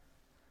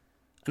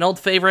An old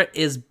favorite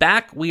is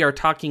back. We are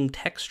talking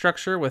text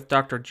structure with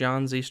Dr.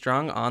 John Z.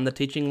 Strong on the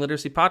Teaching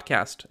Literacy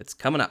Podcast. It's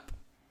coming up.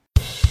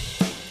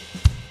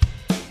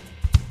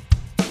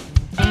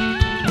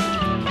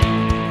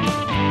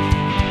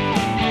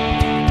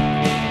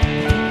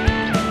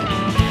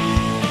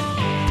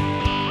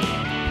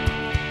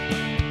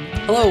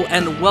 Hello,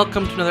 and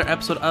welcome to another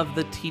episode of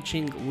the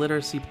Teaching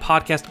Literacy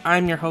Podcast.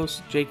 I'm your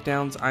host, Jake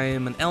Downs. I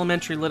am an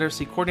elementary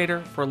literacy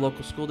coordinator for a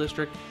local school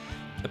district,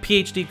 a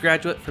PhD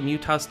graduate from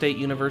Utah State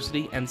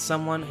University, and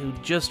someone who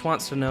just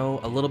wants to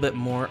know a little bit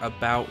more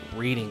about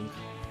reading.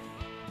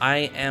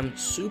 I am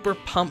super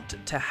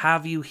pumped to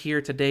have you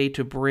here today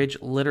to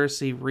bridge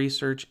literacy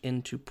research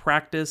into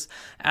practice.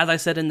 As I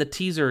said in the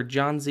teaser,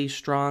 John Z.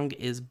 Strong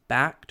is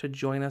back to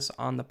join us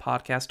on the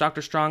podcast.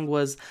 Dr. Strong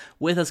was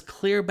with us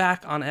clear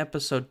back on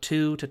episode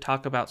 2 to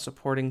talk about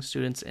supporting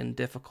students in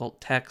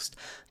difficult text.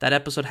 That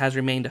episode has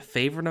remained a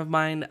favorite of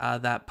mine.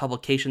 That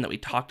publication that we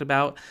talked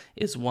about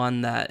is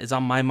one that is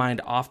on my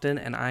mind often,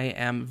 and I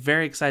am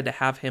very excited to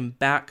have him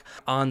back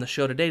on the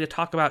show today to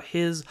talk about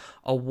his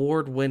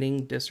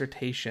award-winning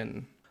dissertation.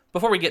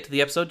 Before we get to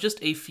the episode, just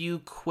a few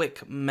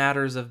quick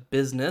matters of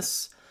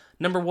business.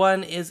 Number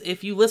one is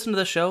if you listen to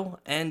the show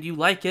and you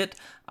like it,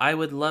 I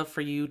would love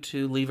for you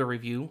to leave a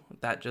review.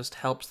 That just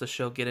helps the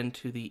show get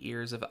into the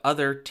ears of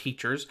other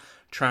teachers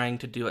trying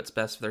to do what's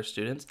best for their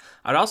students.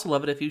 I'd also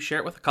love it if you share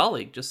it with a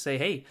colleague. Just say,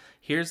 hey,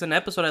 here's an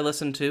episode I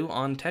listened to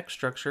on text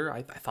structure.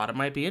 I thought it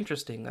might be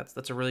interesting.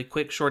 That's a really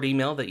quick, short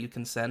email that you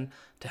can send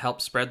to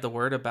help spread the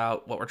word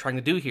about what we're trying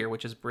to do here,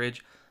 which is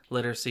bridge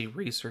literacy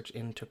research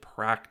into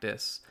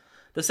practice.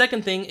 The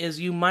second thing is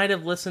you might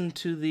have listened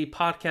to the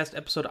podcast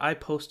episode I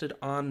posted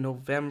on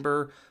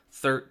November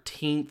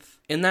 13th.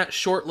 In that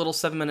short little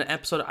 7-minute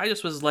episode, I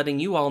just was letting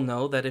you all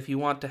know that if you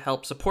want to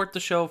help support the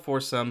show for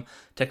some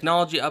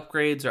technology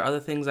upgrades or other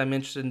things I'm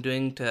interested in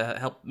doing to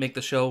help make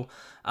the show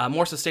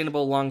more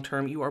sustainable long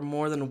term, you are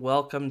more than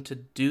welcome to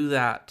do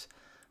that.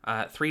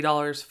 $3,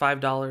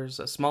 $5,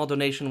 a small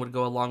donation would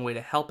go a long way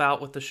to help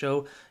out with the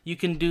show. You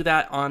can do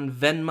that on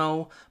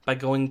Venmo by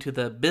going to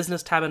the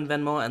business tab in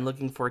Venmo and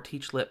looking for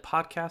Teach Lit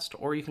Podcast,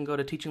 or you can go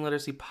to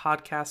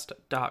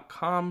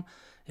teachingliteracypodcast.com.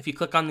 If you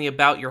click on the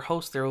About Your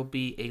Host, there will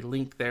be a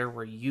link there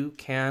where you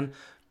can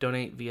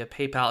donate via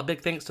PayPal. A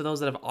big thanks to those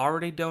that have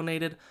already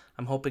donated.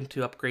 I'm hoping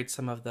to upgrade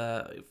some of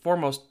the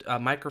foremost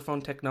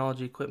microphone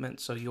technology equipment,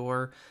 so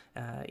your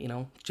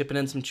chipping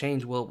in some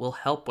change will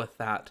help with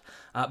that.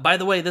 By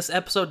the way, this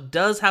episode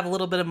does have a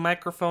little bit of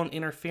microphone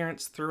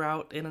interference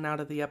throughout in and out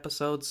of the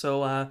episode,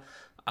 so I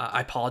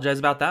apologize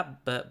about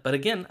that. But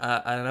again,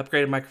 an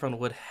upgraded microphone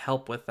would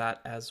help with that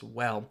as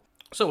well.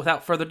 So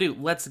without further ado,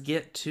 let's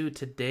get to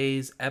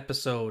today's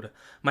episode.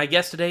 My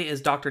guest today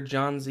is Dr.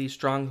 John Z.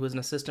 Strong, who is an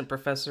assistant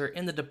professor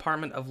in the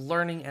Department of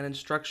Learning and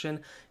Instruction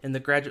in the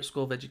Graduate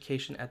School of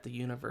Education at the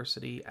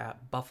University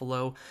at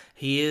Buffalo.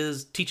 He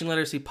is Teaching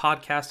Literacy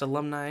Podcast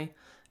alumni,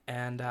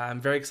 and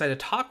I'm very excited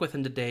to talk with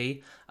him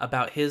today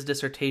about his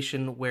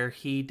dissertation where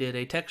he did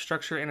a text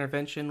structure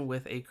intervention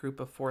with a group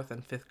of 4th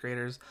and 5th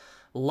graders.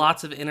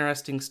 Lots of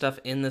interesting stuff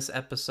in this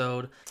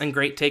episode and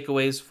great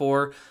takeaways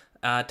for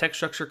text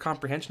structure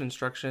comprehension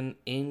instruction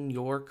in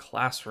your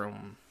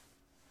classroom.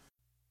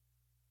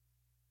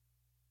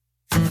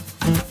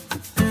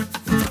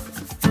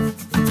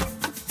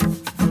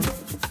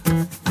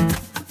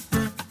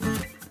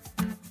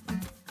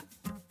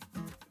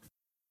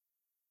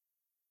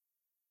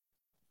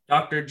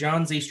 Dr.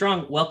 John Z.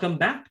 Strong, welcome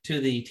back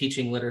to the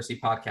Teaching Literacy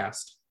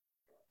Podcast.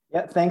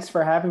 Yeah, thanks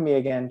for having me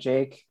again,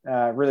 Jake.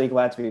 Really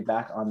glad to be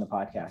back on the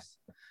podcast.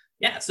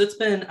 Yeah, so it's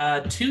been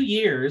 2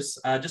 years,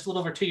 just a little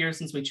over 2 years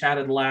since we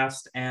chatted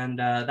last, and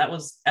that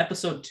was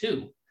episode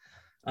 2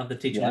 of the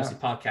Teaching Literacy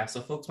Podcast.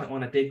 So folks might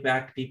want to dig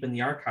back deep in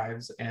the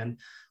archives, and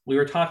we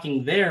were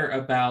talking there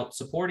about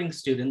supporting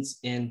students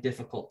in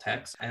difficult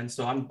text. And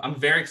so I'm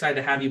very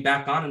excited to have you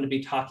back on and to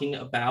be talking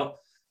about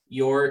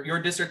your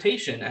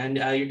dissertation. And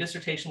your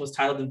dissertation was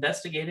titled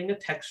Investigating a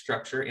Text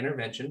Structure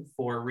Intervention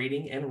for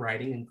Reading and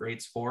Writing in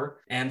Grades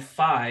 4 and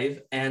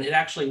 5. And it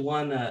actually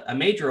won a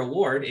major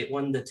award. It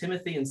won the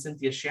Timothy and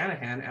Cynthia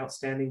Shanahan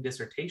Outstanding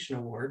Dissertation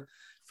Award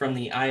from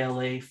the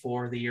ILA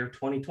for the year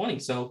 2020.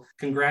 So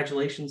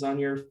congratulations on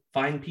your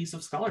fine piece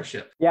of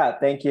scholarship. Yeah,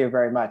 thank you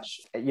very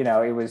much. You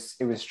know, it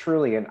was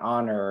truly an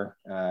honor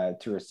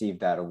to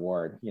receive that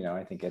award. You know,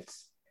 I think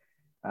it's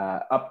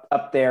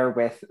up there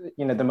with,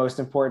 the most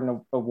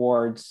important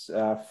awards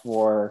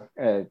for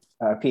a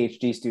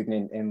PhD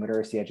student in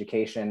literacy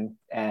education.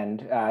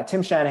 And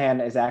Tim Shanahan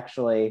is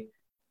actually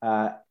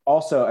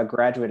also a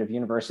graduate of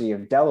University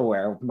of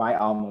Delaware, my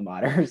alma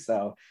mater.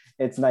 So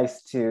it's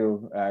nice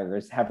to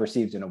have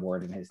received an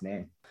award in his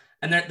name.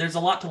 And there's a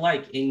lot to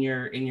like in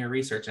your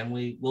research, and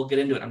we'll get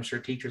into it. I'm sure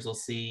teachers will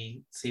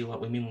see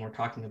what we mean when we're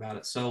talking about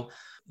it. So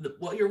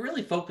what you're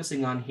really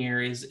focusing on here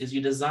is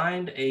you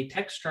designed a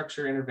text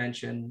structure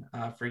intervention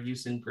for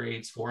use in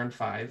grades 4 and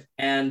 5.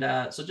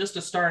 And so just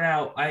to start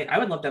out, I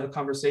would love to have a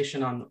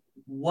conversation on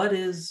what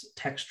is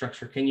text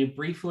structure. Can you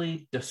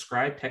briefly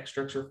describe text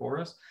structure for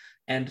us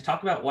and to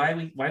talk about why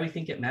we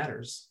think it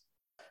matters?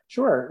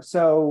 Sure.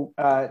 So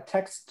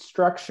text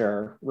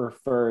structure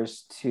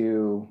refers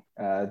to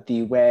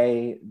the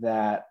way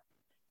that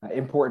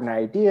important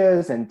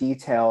ideas and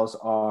details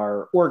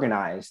are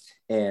organized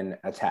in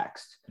a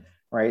text,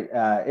 right?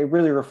 It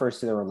really refers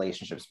to the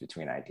relationships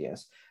between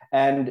ideas.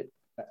 And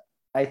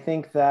I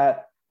think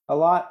that a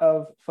lot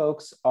of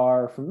folks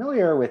are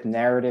familiar with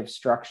narrative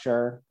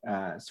structure,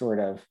 sort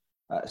of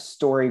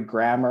story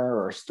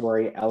grammar or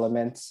story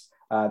elements.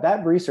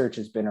 That research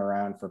has been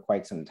around for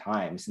quite some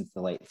time, since the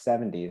late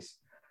 70s.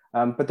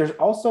 But there's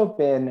also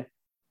been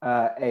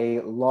a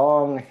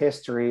long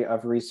history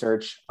of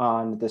research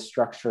on the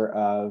structure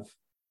of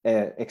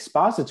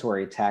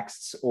expository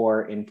texts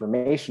or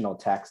informational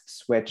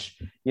texts, which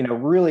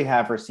really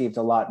have received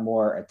a lot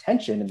more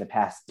attention in the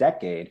past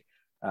decade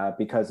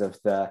because of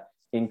the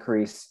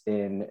increase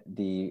in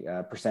the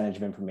percentage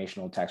of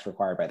informational text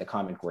required by the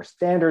Common Core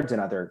standards and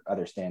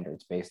other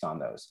standards based on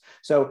those.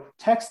 So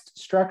text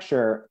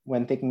structure,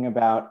 when thinking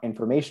about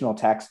informational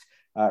text,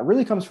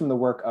 really comes from the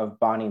work of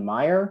Bonnie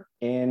Meyer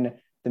in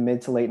the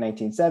mid to late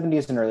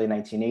 1970s and early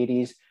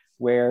 1980s,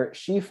 where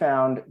she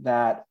found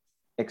that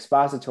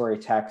expository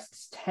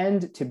texts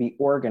tend to be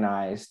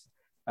organized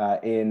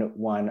in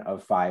one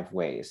of five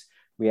ways.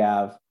 We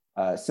have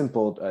a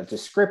simple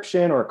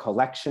description or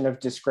collection of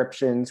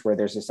descriptions where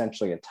there's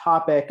essentially a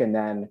topic and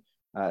then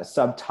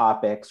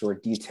subtopics or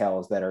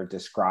details that are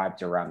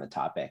described around the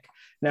topic.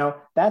 Now,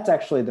 that's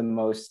actually the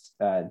most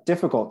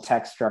difficult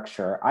text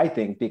structure, I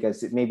think,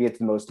 because maybe it's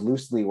the most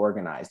loosely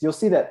organized. You'll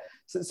see that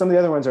some of the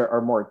other ones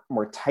are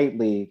more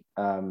tightly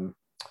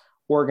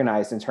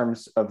organized in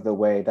terms of the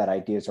way that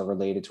ideas are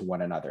related to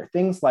one another.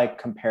 Things like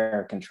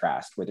compare and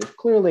contrast, where there's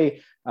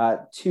clearly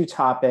two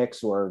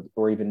topics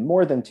or even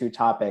more than two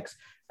topics,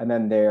 and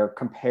then they're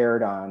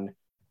compared on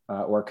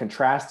or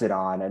contrasted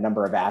on a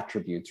number of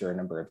attributes or a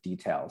number of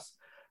details.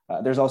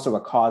 There's also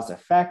a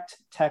cause-effect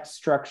text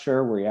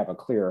structure where you have a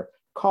clear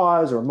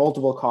cause or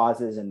multiple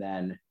causes and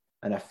then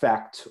an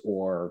effect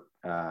or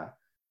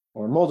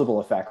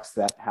multiple effects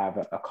that have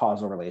a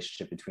causal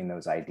relationship between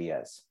those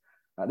ideas.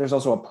 There's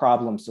also a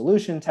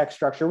problem-solution text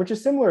structure, which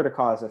is similar to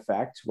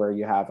cause-effect, where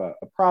you have a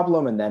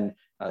problem and then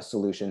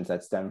solutions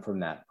that stem from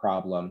that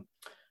problem,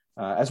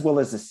 as well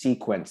as a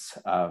sequence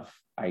of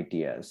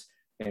ideas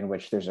in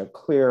which there's a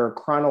clear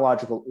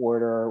chronological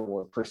order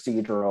or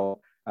procedural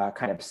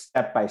kind of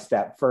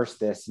step-by-step, first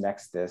this,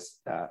 next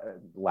this,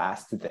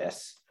 last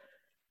this,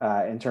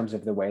 in terms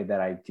of the way that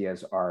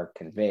ideas are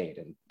conveyed.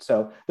 And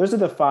so those are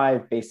the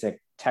five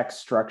basic text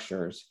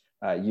structures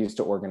used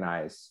to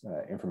organize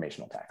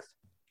informational text.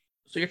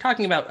 So you're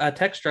talking about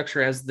text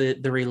structure as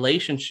the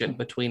relationship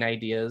between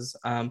ideas.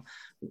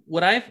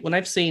 When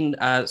I've seen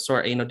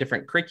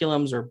different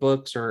curriculums or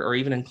books or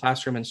even in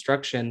classroom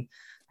instruction,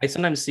 I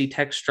sometimes see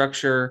text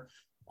structure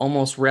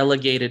almost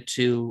relegated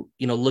to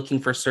looking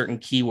for certain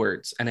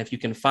keywords, and if you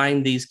can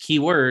find these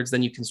keywords,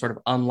 then you can sort of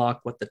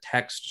unlock what the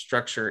text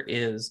structure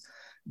is.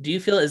 Do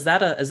you feel is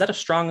that a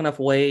strong enough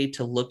way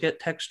to look at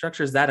text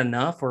structure? Is that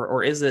enough,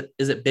 or is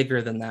it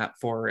bigger than that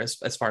for as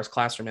far as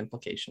classroom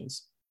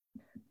implications?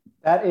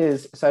 That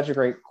is such a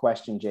great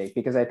question, Jake,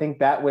 because I think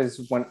that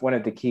was one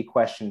of the key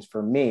questions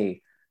for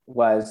me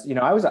was,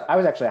 I was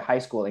actually a high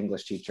school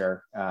English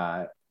teacher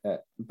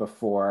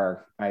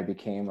before I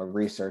became a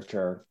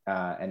researcher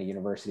and a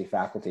university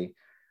faculty.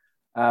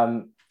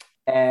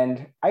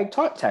 And I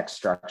taught text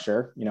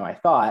structure, I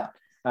thought,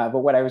 but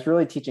what I was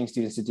really teaching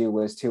students to do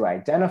was to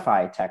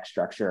identify text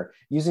structure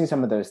using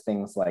some of those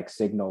things like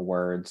signal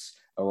words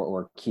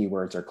or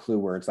keywords or clue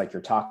words like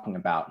you're talking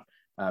about.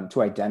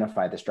 To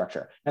identify the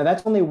structure. Now,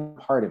 that's only one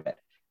part of it.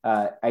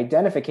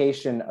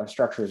 Identification of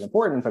structure is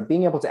important, but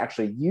being able to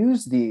actually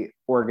use the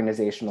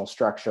organizational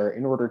structure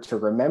in order to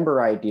remember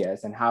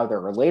ideas and how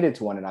they're related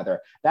to one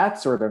another,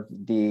 that's sort of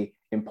the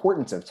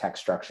importance of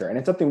text structure. And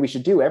it's something we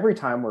should do every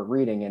time we're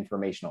reading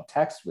informational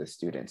text with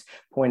students,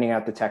 pointing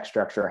out the text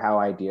structure, how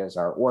ideas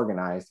are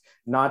organized,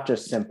 not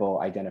just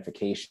simple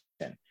identification.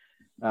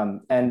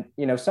 And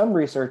some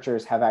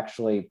researchers have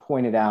actually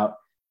pointed out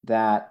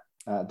that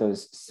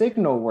those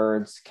signal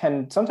words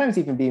can sometimes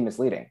even be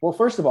misleading. Well,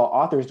 first of all,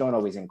 authors don't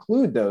always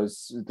include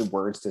the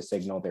words to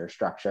signal their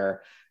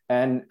structure.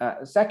 And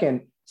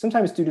second,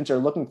 sometimes students are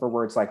looking for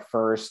words like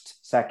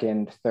first,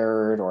 second,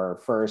 third, or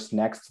first,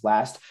 next,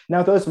 last.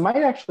 Now, those might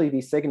actually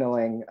be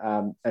signaling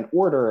an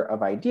order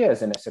of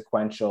ideas in a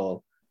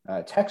sequential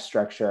text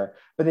structure,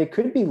 but they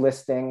could be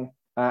listing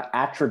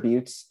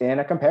attributes in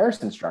a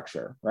comparison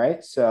structure,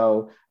 right?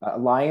 So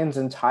lions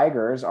and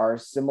tigers are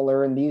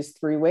similar in these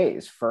three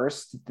ways: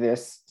 first,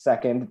 this,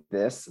 second,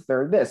 this,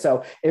 third, this.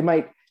 So it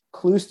might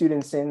clue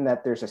students in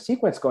that there's a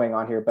sequence going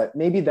on here, but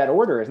maybe that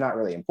order is not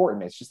really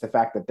important. It's just the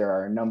fact that there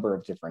are a number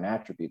of different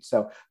attributes.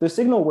 So the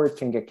signal words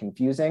can get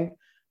confusing.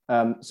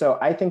 So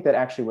I think that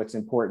actually what's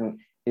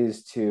important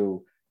is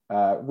to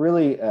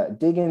really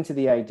dig into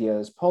the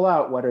ideas, pull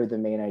out what are the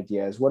main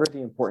ideas, what are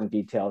the important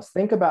details,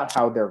 think about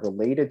how they're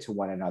related to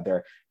one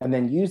another, and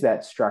then use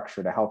that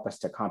structure to help us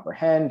to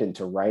comprehend and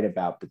to write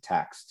about the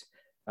text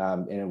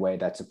in a way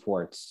that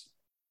supports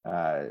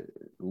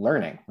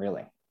learning,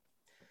 really.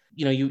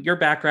 your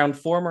background,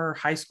 former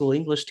high school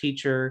English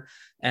teacher,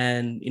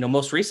 and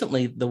most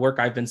recently the work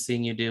I've been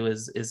seeing you do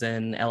is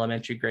in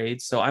elementary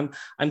grades. So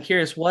I'm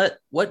curious,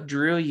 what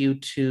drew you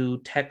to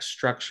text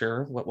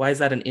structure? Why is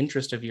that an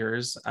interest of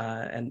yours?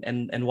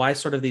 And why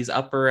sort of these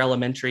upper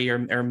elementary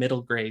or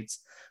middle grades?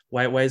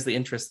 Why is the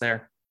interest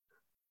there?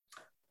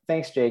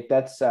 Thanks, Jake.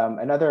 That's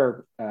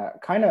another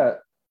kind of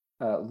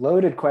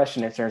loaded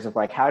question in terms of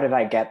like, how did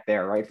I get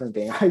there, right? From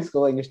being a high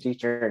school English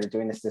teacher to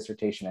doing this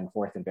dissertation in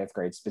fourth and fifth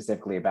grade,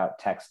 specifically about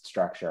text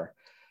structure.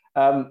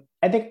 I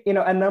think,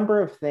 a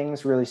number of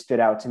things really stood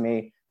out to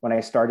me when I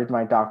started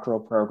my doctoral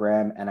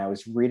program and I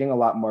was reading a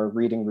lot more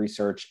reading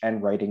research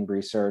and writing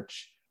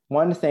research.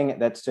 One thing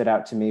that stood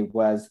out to me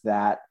was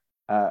that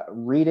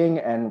reading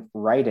and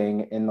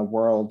writing in the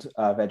world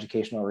of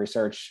educational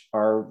research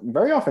are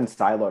very often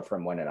siloed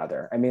from one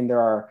another. I mean, there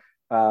are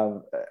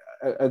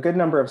a good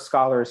number of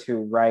scholars who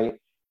write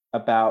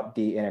about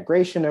the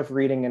integration of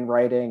reading and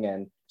writing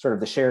and sort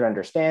of the shared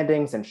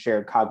understandings and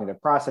shared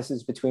cognitive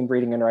processes between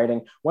reading and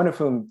writing, one of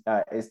whom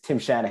is Tim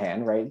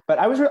Shanahan, right? But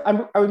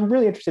I'm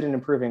really interested in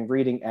improving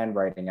reading and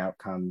writing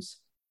outcomes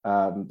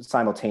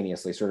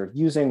simultaneously, sort of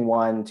using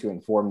one to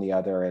inform the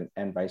other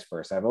and vice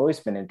versa. I've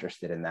always been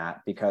interested in that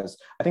because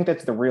I think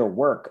that's the real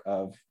work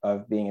of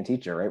being a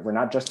teacher, right? We're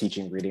not just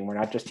teaching reading, we're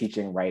not just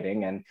teaching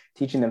writing, and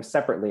teaching them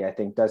separately, I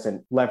think,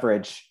 doesn't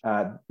leverage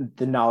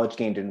the knowledge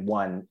gained in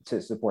one to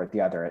support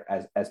the other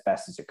as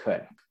best as it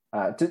could.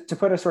 To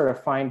put a sort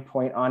of fine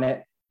point on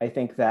it, I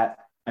think that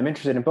I'm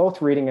interested in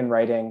both reading and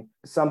writing.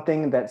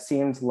 Something that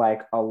seems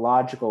like a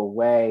logical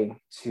way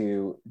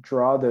to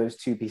draw those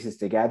two pieces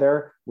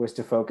together was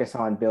to focus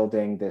on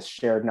building this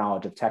shared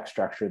knowledge of text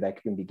structure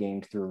that can be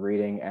gained through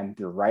reading and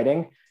through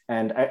writing.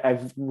 And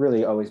I've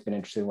really always been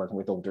interested in working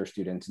with older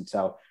students. And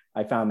so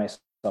I found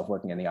myself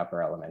working in the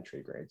upper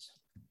elementary grades.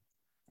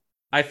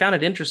 I found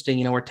it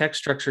interesting, where text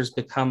structures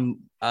become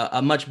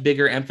a much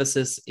bigger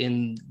emphasis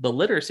in the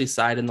literacy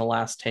side in the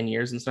last 10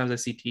 years. And sometimes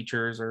I see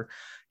teachers or,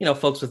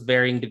 folks with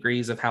varying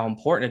degrees of how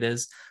important it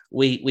is.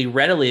 We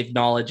readily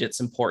acknowledge its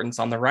importance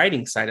on the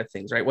writing side of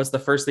things, right? What's the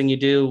first thing you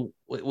do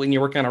when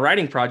you're working on a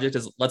writing project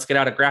is let's get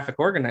out a graphic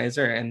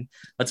organizer and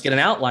let's get an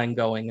outline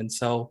going. And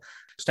so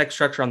text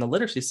structure on the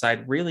literacy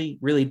side really,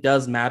 really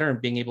does matter,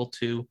 and being able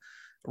to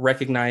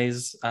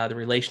recognize the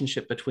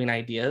relationship between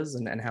ideas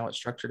and how it's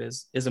structured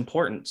is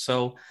important.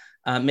 So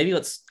maybe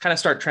let's kind of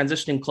start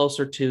transitioning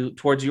closer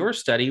towards your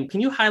study.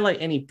 Can you highlight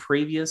any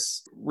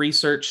previous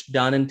research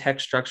done in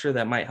text structure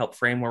that might help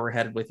frame where we're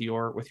headed with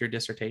your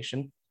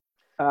dissertation?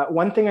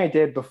 One thing I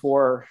did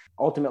before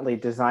ultimately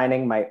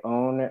designing my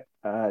own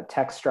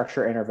text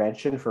structure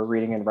intervention for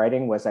reading and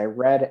writing was I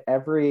read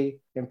every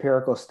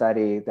empirical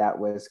study that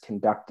was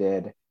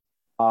conducted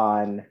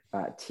on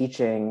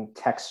teaching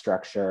text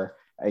structure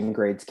in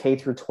grades K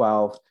through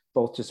 12,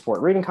 both to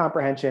support reading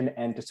comprehension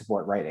and to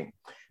support writing.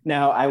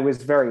 Now, I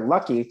was very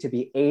lucky to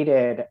be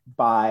aided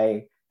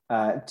by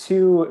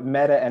two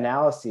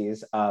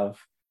meta-analyses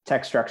of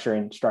text structure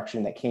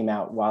instruction that came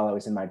out while I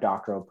was in my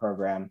doctoral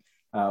program.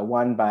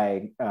 One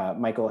by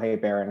Michael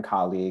Hebert and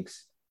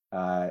colleagues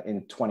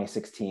in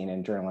 2016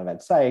 in Journal of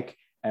Ed Psych,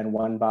 and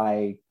one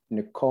by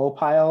Nicole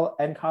Pyle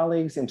and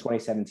colleagues in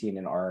 2017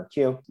 in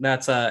RRQ.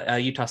 That's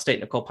Utah State.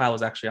 Nicole Pyle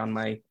was actually on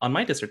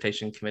my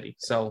dissertation committee.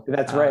 So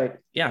that's right.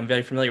 Yeah, I'm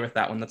very familiar with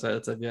that one. That's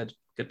a good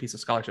piece of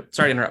scholarship.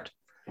 Sorry to interrupt.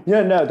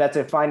 No, that's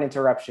a fine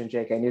interruption,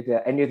 Jake. I knew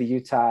the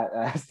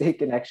Utah State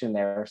connection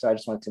there, so I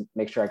just wanted to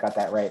make sure I got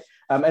that right.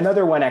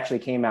 Another one actually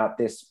came out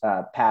this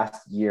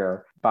past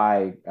year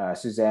by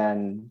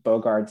Suzanne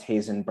Bogaerts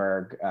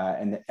Hazenberg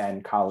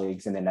and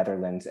colleagues in the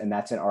Netherlands, and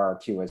that's in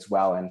RRQ as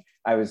well. And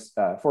I was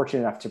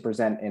fortunate enough to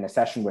present in a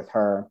session with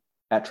her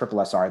at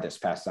SSSR this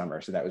past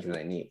summer, so that was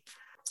really neat.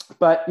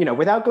 But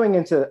without going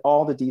into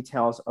all the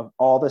details of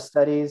all the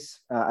studies,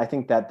 I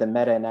think that the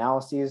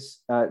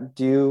meta-analyses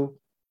do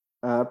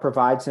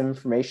provide some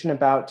information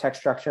about text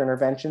structure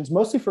interventions,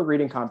 mostly for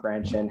reading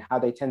comprehension, how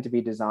they tend to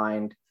be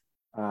designed,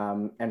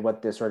 and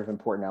what the sort of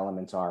important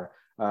elements are.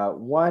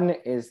 One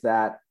is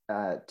that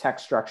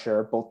text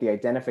structure, both the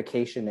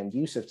identification and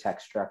use of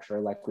text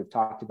structure, like we've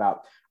talked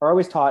about, are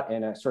always taught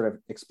in a sort of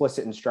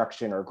explicit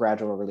instruction or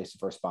gradual release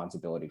of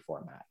responsibility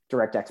format.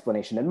 Direct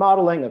explanation and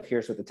modeling of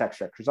here's what the text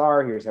structures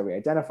are, here's how we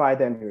identify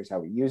them, here's how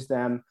we use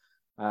them.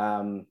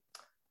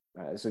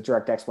 So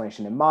direct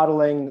explanation and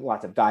modeling,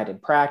 lots of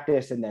guided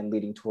practice, and then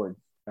leading toward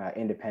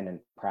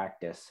independent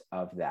practice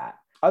of that.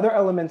 Other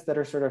elements that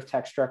are sort of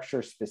text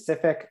structure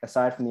specific,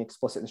 aside from the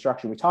explicit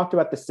instruction, we talked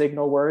about the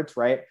signal words,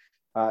 right?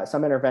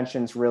 Some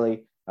interventions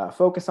really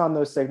focus on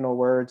those signal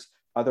words.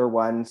 Other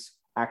ones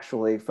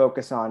actually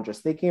focus on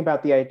just thinking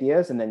about the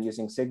ideas and then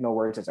using signal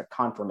words as a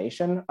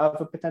confirmation of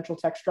a potential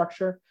text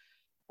structure.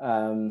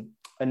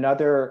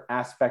 Another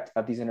aspect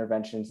of these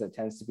interventions that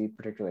tends to be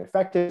particularly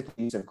effective is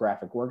the use of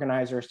graphic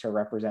organizers to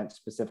represent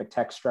specific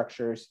text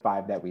structures.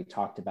 5 that we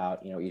talked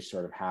about, each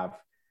sort of have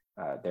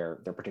their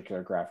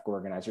particular graphic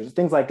organizers.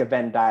 Things like a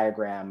Venn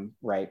diagram,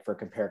 right, for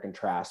compare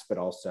contrast, but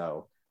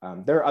also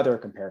there are other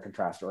compare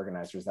contrast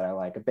organizers that I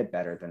like a bit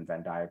better than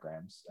Venn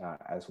diagrams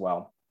as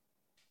well.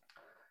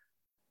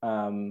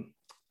 And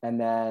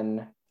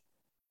then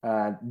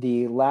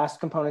the last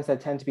components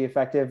that tend to be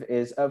effective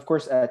is, of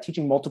course,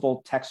 teaching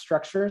multiple text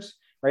structures,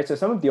 right? So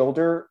some of the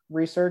older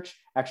research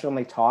actually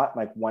only taught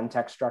like one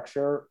text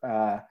structure,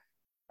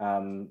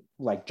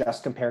 like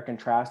just compare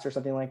contrast or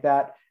something like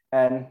that.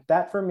 And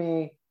that for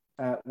me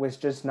was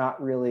just not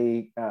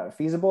really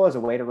feasible as a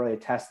way to really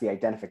test the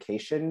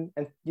identification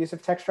and use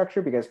of text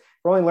structure, because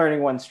we're only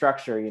learning one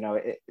structure,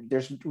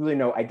 there's really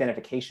no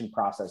identification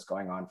process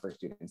going on for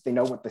students. They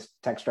know what this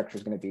text structure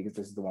is going to be because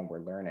this is the one we're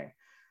learning.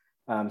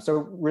 So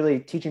really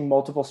teaching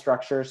multiple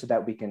structures so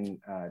that we can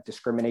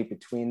discriminate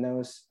between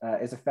those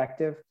is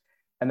effective.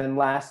 And then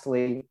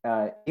lastly,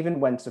 even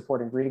when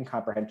supporting reading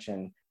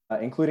comprehension,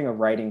 including a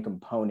writing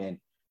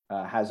component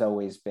has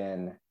always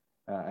been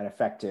an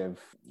effective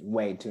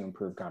way to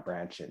improve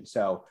comprehension.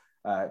 So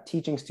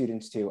teaching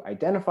students to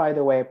identify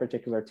the way a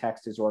particular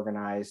text is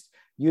organized,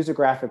 use a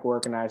graphic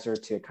organizer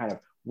to kind of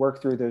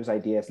work through those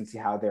ideas and see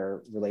how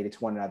they're related to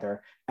one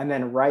another, and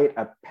then write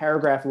a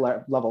paragraph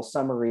level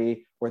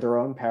summary or their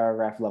own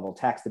paragraph level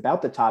text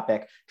about the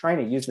topic, trying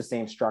to use the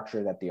same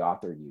structure that the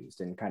author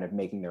used and kind of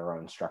making their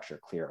own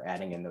structure clear,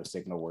 adding in those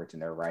signal words in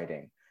their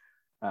writing.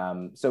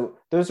 So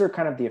those are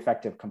kind of the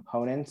effective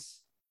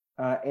components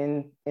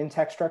in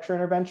text structure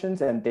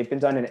interventions, and they've been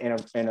done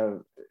in a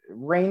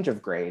range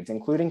of grades,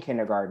 including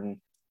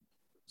kindergarten.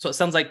 So it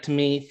sounds like to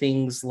me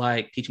things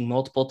like teaching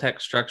multiple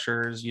text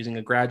structures, using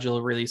a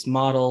gradual release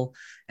model,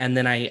 and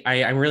then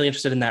I'm really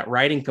interested in that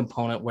writing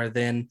component where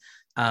then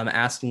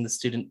asking the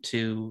student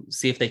to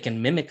see if they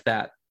can mimic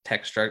that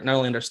text structure, not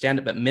only understand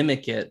it, but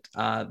mimic it.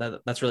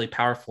 That's really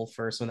powerful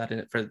for some of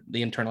that, for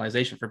the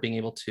internalization, for being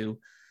able to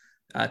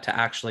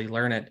actually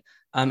learn it.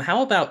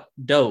 How about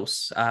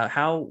dose?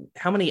 How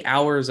many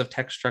hours of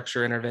text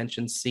structure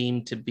intervention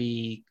seem to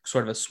be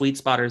sort of a sweet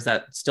spot, or is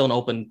that still an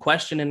open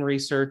question in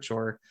research,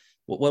 or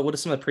what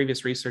is some of the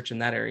previous research in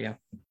that area?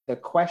 The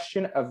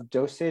question of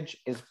dosage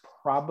is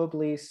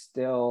probably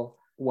still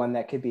one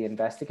that could be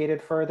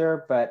investigated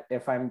further, but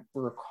if I'm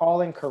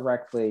recalling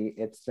correctly,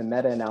 it's the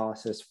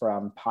meta-analysis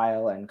from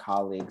Pyle and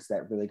colleagues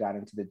that really got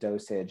into the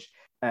dosage.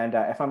 And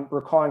if I'm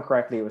recalling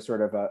correctly, it was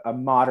sort of a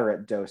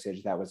moderate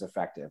dosage that was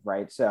effective,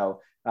 right?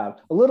 So a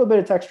little bit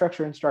of text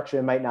structure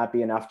instruction might not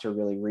be enough to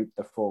really reap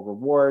the full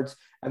rewards.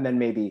 And then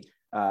maybe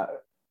at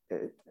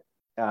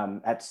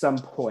some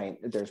point,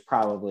 there's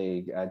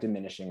probably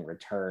diminishing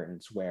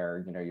returns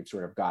where you've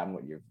sort of gotten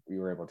what you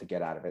were able to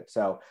get out of it.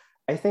 So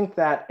I think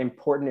that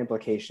important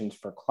implications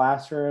for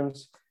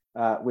classrooms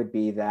would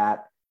be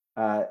that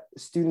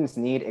students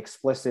need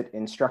explicit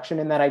instruction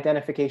in that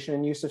identification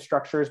and use of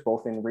structures,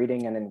 both in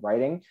reading and in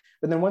writing.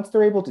 But then once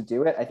they're able to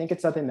do it, I think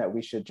it's something that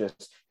we should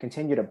just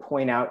continue to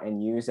point out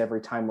and use every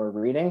time we're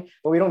reading,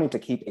 but we don't need to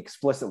keep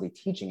explicitly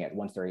teaching it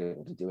once they're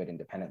able to do it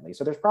independently.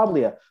 So there's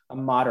probably a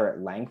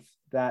moderate length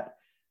that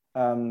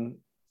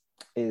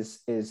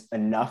is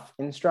enough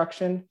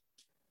instruction.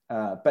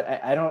 But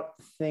I don't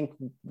think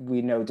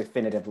we know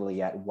definitively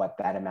yet what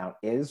that amount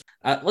is.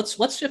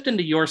 Let's shift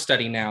into your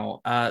study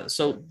now.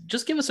 So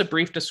just give us a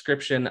brief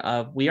description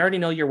of, we already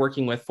know you're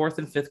working with 4th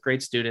and 5th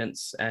grade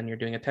students and you're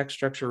doing a text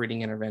structure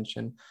reading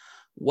intervention.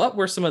 What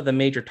were some of the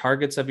major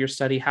targets of your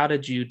study? How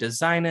did you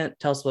design it?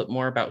 Tell us a bit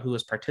more about who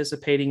was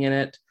participating in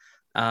it,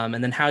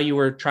 and then how you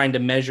were trying to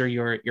measure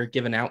your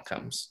given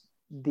outcomes.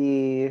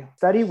 The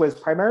study was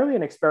primarily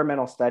an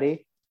experimental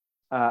study.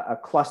 A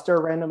cluster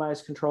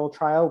randomized controlled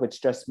trial,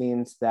 which just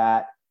means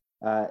that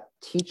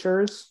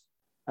teachers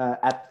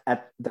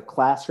at the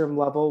classroom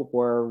level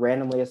were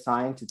randomly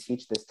assigned to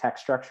teach this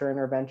text structure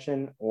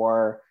intervention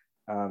or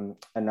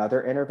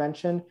another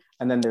intervention,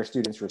 and then their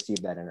students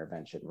received that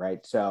intervention,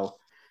 right? So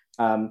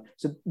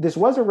this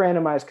was a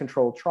randomized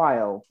controlled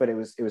trial, but it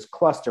was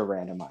cluster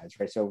randomized,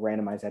 right? So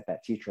randomized at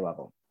that teacher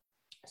level.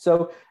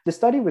 So the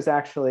study was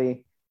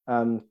actually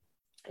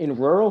in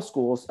rural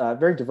schools,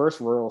 very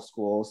diverse rural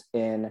schools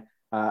in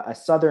a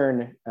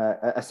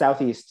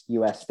southeast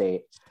US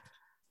state,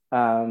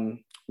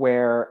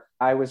 where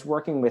I was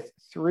working with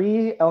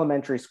 3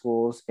 elementary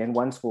schools in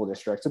one school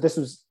district. So this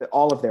was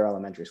all of their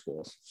elementary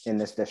schools in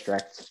this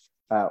district.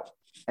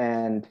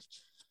 And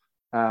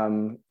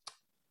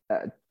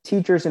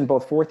teachers in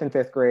both 4th and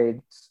 5th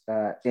grades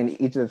in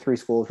each of the 3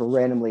 schools were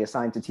randomly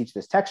assigned to teach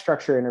this text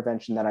structure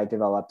intervention that I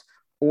developed,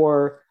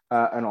 or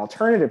an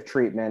alternative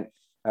treatment,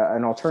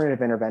 an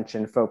alternative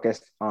intervention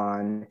focused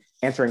on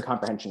answering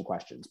comprehension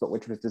questions, but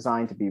which was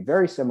designed to be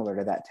very similar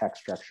to that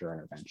text structure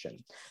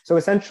intervention. So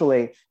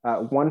essentially,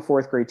 1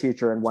 4th grade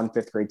teacher and 1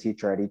 5th grade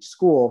teacher at each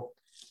school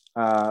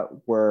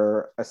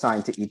were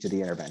assigned to each of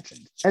the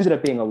interventions. Ended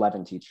up being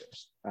 11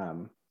 teachers.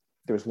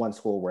 There was one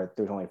school where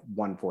there was only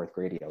 1 4th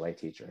grade ELA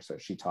teacher, so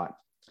she taught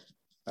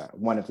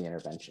one of the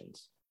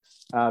interventions.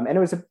 And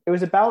it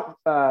was about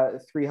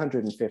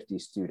 350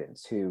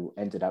 students who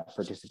ended up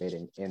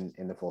participating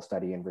in the full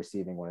study and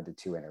receiving one of the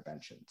 2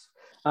 interventions.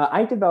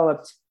 I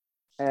developed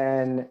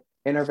an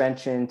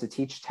intervention to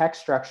teach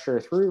text structure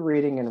through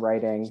reading and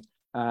writing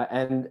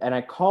And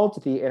I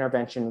called the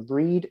intervention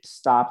read,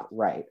 stop,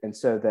 write. And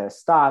so the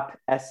stop,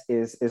 S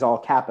is all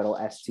capital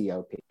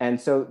STOP. And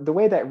so the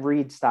way that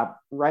read, stop,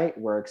 write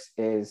works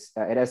is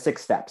it has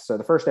 6 steps. So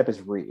the first step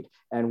is read.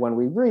 And when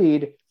we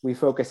read, we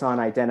focus on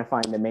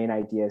identifying the main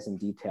ideas and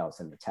details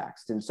in the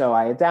text. And so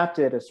I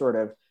adapted a sort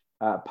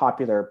of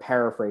popular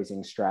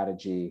paraphrasing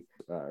strategy,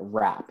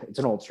 RAP. It's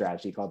an old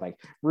strategy called like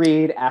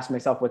read, ask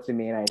myself what's the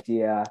main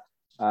idea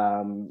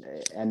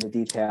and the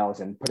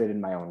details, and put it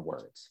in my own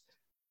words.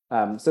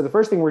 So the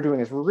first thing we're doing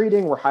is we're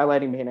reading, we're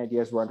highlighting main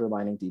ideas, we're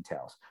underlining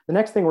details. The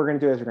next thing we're going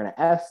to do is we're going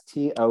to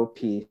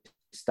STOP,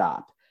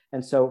 stop.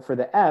 And so for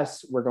the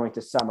S, we're going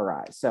to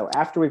summarize. So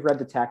after we've read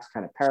the text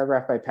kind of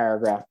paragraph by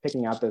paragraph,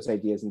 picking out those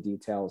ideas and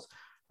details,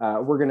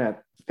 we're going to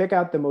pick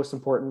out the most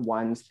important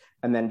ones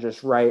and then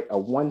just write a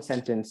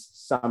 1-sentence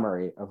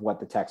summary of what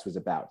the text was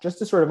about, just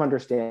to sort of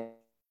understand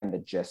the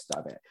gist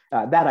of it.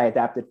 That I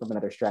adapted from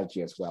another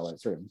strategy as well, a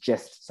sort of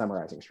gist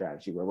summarizing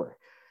strategy where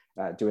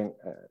we're doing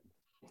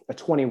a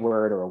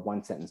 20-word or a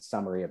 1-sentence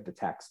summary of the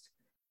text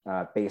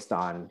based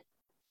on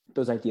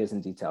those ideas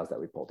and details that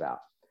we pulled out.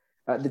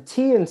 The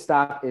T in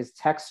stop is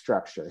text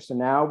structure. So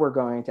now we're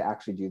going to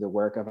actually do the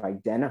work of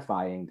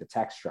identifying the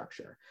text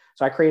structure.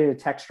 So I created a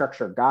text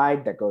structure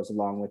guide that goes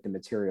along with the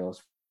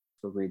materials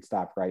for read,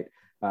 stop, write,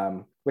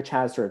 which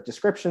has sort of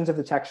descriptions of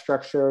the text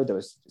structure,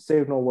 those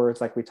signal words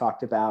like we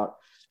talked about,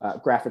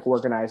 graphic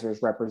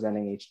organizers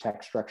representing each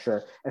text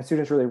structure. And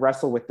students really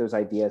wrestle with those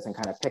ideas and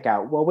kind of pick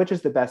out, well, which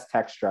is the best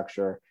text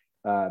structure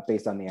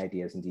based on the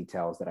ideas and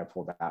details that I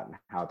pulled out and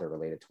how they're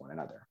related to one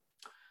another.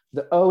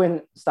 The O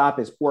in stop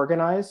is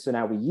organize. So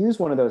now we use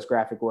one of those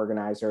graphic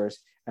organizers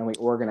and we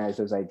organize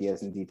those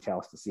ideas and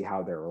details to see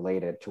how they're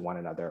related to one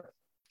another.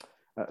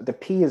 The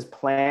P is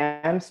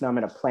plan. So now I'm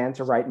going to plan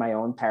to write my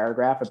own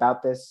paragraph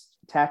about this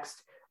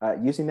text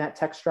using that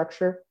text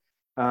structure.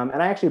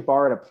 And I actually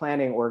borrowed a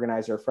planning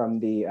organizer from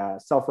the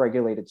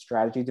self-regulated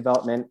strategy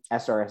development,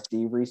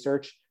 SRSD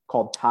research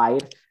called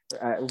TIDE.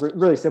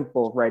 Really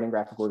simple writing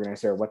graphic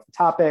organizer. What's the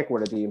topic?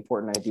 What are the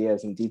important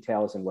ideas and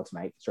details? And what's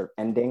my sort of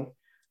ending?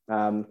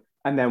 And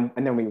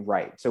then we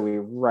write. So we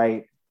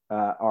write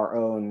our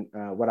own,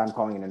 what I'm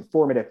calling an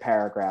informative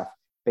paragraph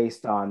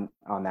based on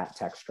that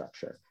text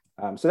structure.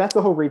 So that's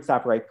the whole read,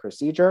 stop, write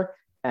procedure.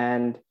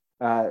 And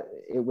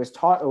it was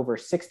taught over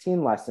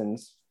 16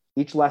 lessons.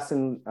 Each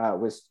lesson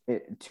was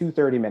 2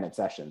 30-minute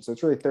sessions. So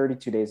it's really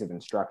 32 days of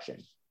instruction.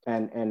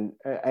 And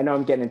I know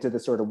I'm getting into the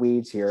sort of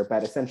weeds here,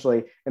 but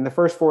essentially in the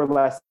first 4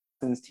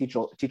 lessons,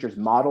 teachers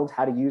modeled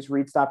how to use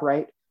read, stop,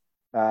 write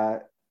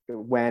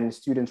when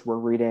students were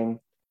reading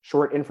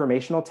short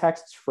informational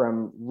texts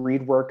from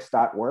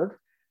readworks.org,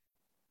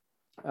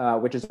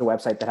 which is a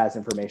website that has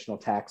informational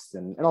texts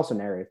and also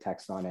narrative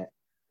text on it.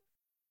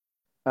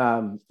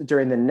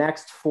 During the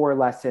next 4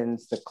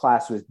 lessons, the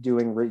class was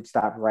doing read,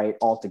 stop, write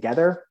all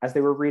together as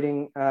they were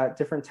reading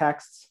different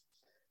texts.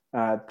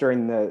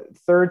 During the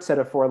third set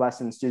of 4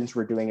 lessons, students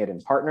were doing it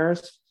in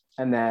partners.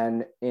 And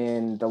then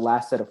in the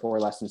last set of 4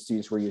 lessons,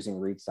 students were using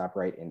read, stop,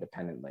 write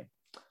independently.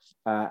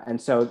 And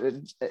so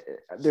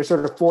there's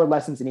sort of 4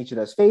 lessons in each of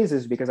those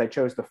phases because I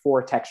chose the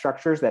 4 text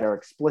structures that are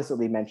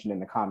explicitly mentioned in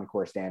the Common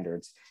Core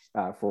standards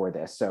for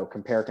this. So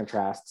compare,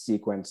 contrast,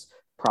 sequence,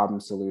 problem,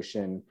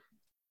 solution,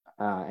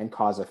 and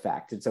cause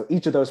effect. And so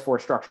each of those 4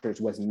 structures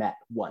was met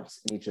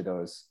once in each of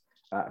those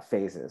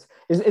phases.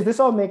 Is this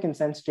all making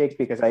sense, Jake?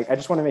 Because I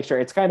just want to make sure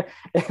it's kind of,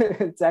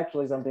 it's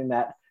actually something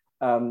that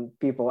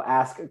people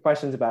ask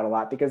questions about a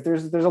lot because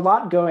there's a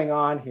lot going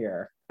on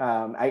here.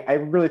 I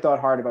really thought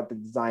hard about the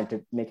design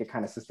to make it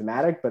kind of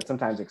systematic, but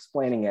sometimes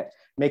explaining it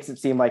makes it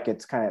seem like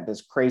it's kind of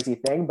this crazy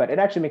thing, but it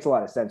actually makes a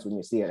lot of sense when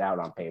you see it out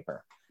on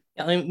paper.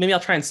 Yeah, maybe I'll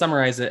try and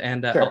summarize it,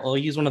 and Sure. I'll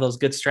use one of those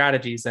good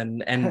strategies,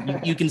 and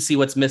you can see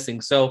what's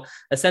missing. So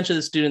essentially,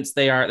 the students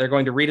they're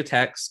going to read a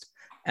text,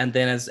 and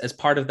then as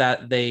part of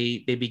that,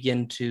 they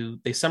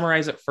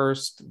summarize it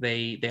first.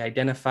 They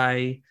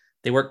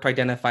work to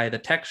identify the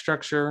text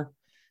structure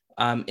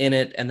in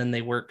it, and then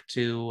they work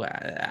to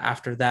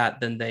after that,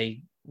 then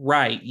they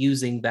write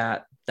using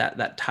that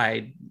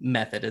TIDE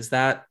method. Is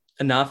that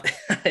enough?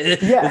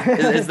 Yeah.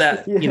 is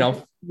that, you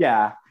know?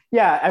 Yeah.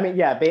 I mean,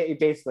 yeah,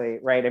 basically,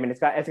 right. I mean, it's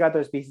got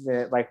those pieces in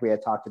it like we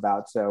had talked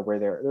about. So where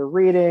they're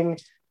reading,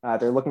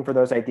 they're looking for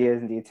those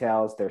ideas and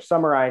details, they're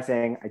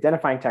summarizing,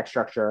 identifying text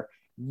structure,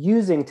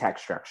 using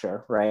text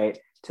structure, right,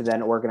 to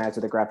then organize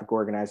with a graphic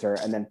organizer,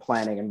 and then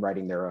planning and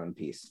writing their own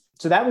piece.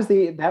 So that was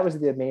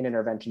the main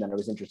intervention that I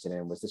was interested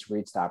in, was this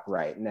read, stop,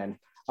 write. And then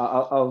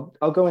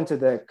I'll go into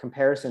the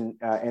comparison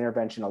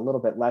intervention a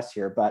little bit less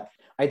here, but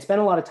I'd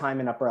spent a lot of time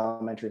in upper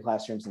elementary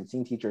classrooms and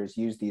seeing teachers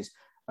use these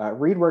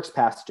ReadWorks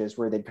passages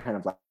where they'd kind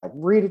of like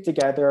read it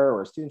together,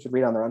 or students would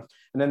read on their own.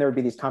 And then there would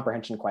be these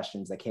comprehension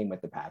questions that came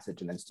with the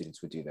passage, and then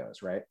students would do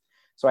those, right?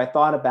 So I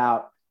thought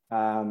about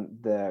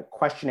the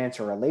question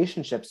answer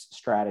relationships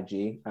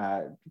strategy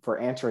for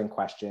answering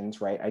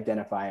questions, right?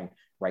 Identifying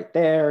right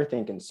there,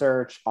 think and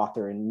search,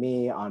 author and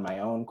me on my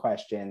own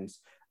questions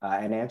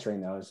and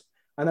answering those.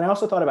 And then I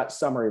also thought about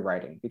summary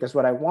writing, because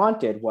what I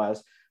wanted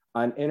was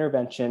an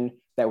intervention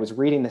that was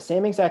reading the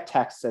same exact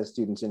text as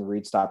students in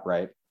Read, Stop,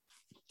 Write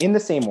in the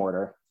same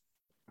order,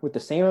 with the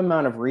same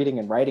amount of reading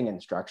and writing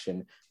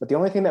instruction, but the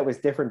only thing that was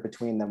different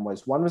between them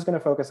was one was going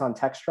to focus on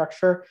text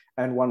structure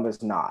and one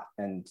was not.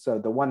 And so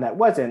the one that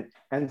wasn't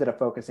ended up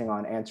focusing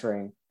on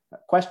answering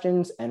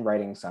questions and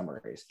writing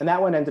summaries. And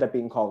that one ended up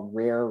being called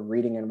Rare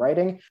Reading and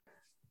Writing.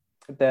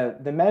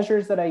 The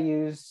measures that I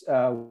used,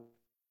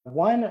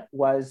 one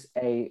was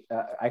I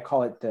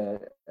call it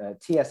the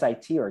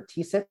TSIT or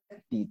TSIT,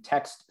 the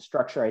Text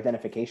Structure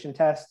Identification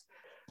Test.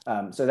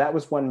 So that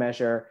was one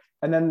measure.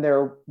 And then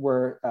there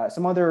were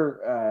some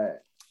other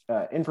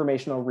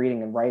informational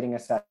reading and writing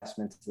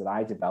assessments that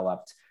I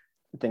developed,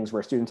 things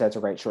where students had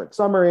to write short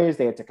summaries,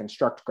 they had to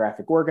construct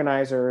graphic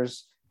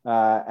organizers,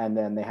 and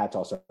then they had to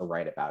also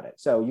write about it.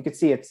 So you could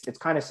see it's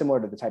kind of similar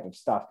to the type of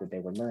stuff that they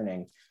were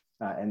learning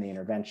in the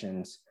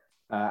interventions.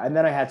 And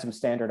then I had some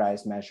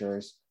standardized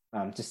measures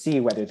to see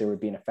whether there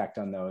would be an effect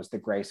on those, the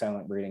gray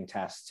silent reading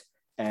test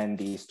and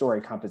the story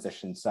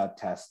composition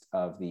subtest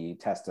of the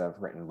test of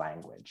written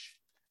language.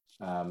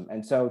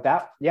 And so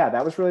that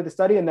was really the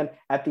study. And then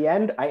at the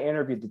end, I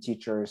interviewed the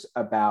teachers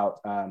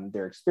about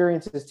their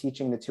experiences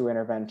teaching the two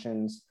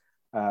interventions,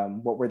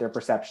 what were their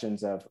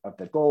perceptions of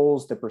the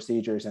goals, the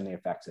procedures, and the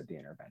effects of the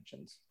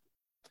interventions.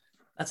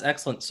 That's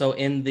excellent. So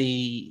in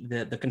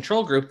the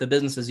control group, the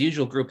business as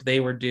usual group, they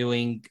were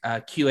doing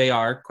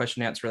QAR,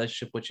 question answer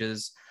relationship, which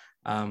is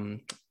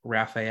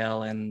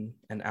Raphael and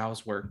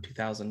Au's work,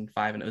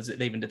 2005, and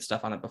they even did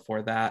stuff on it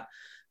before that.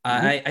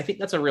 I think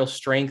that's a real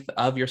strength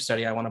of your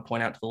study. I want to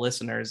point out to the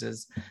listeners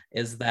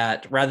is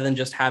that rather than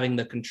just having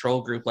the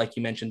control group, like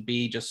you mentioned,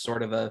 be just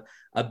sort of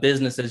a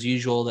business as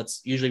usual, that's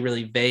usually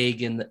really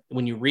vague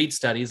when you read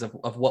studies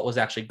of what was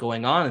actually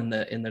going on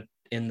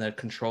in the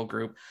control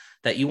group,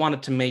 that you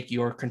wanted to make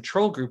your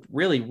control group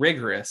really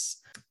rigorous.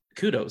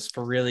 Kudos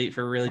for really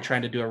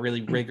trying to do a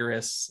really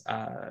rigorous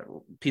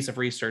piece of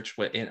research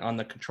on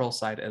the control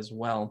side as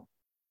well.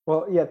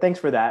 Well, yeah, thanks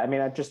for that. I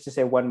mean, just to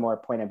say one more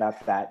point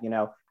about that,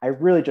 I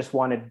really just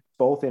wanted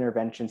both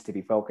interventions to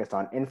be focused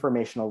on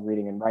informational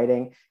reading and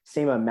writing,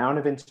 same amount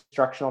of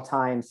instructional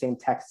time, same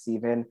texts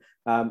even.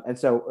 And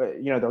so,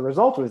 the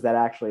result was that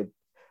actually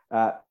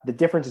the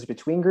differences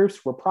between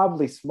groups were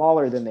probably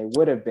smaller than they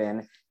would have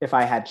been if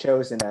I had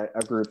chosen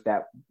a group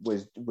that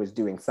was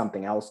doing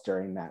something else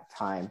during that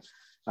time.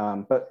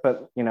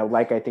 But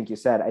like I think you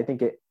said, I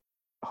think it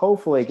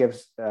hopefully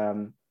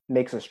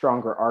makes a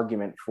stronger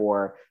argument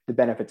for the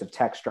benefits of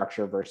text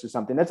structure versus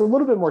something that's a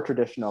little bit more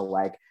traditional,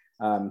 like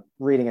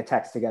reading a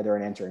text together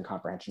and answering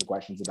comprehension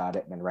questions about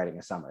it and then writing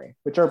a summary,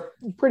 which are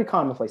pretty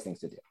commonplace things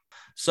to do.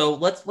 So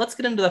let's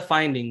get into the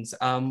findings.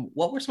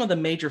 What were some of the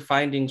major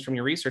findings from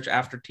your research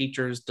after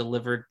teachers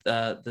delivered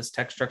this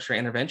text structure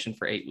intervention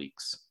for 8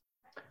 weeks?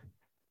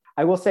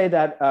 I will say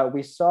that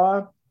I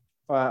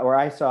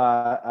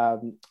saw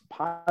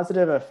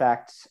positive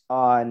effects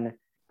on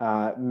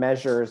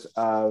measures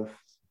of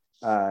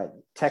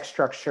text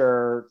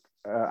structure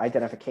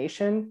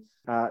identification,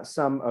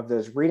 some of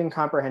those reading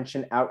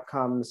comprehension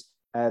outcomes,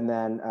 and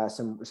then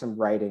some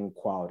writing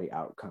quality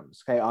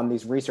outcomes, okay, on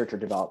these researcher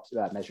developed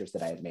measures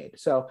that I had made.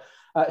 So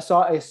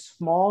saw a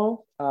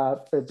small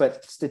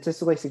but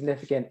statistically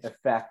significant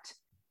effect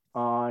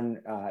on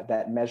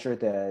that measure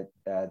the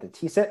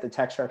TSIT, the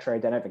text structure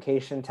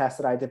identification test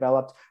that I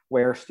developed,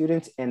 where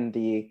students in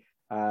the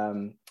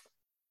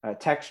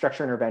text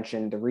structure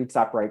intervention, the Read,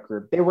 Stop, Write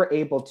group, they were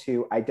able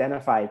to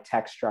identify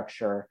text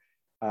structure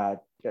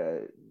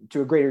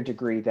to a greater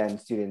degree than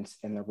students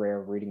in the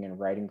Rare Reading and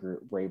Writing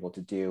group were able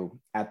to do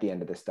at the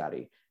end of the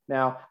study.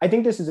 Now, I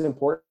think this is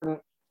important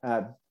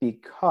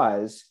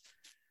because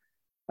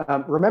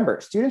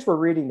remember, students were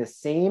reading the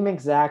same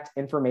exact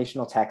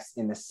informational text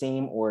in the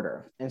same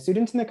order, and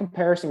students in the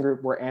comparison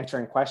group were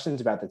answering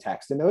questions about the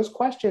text. And those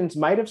questions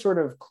might have sort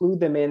of clued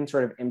them in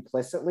sort of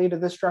implicitly to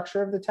the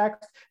structure of the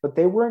text, but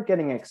they weren't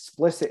getting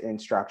explicit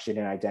instruction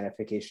in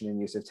identification and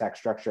use of text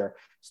structure.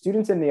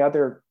 Students in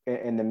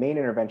the main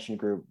intervention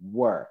group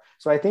were.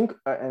 So I think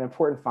an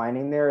important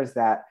finding there is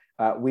that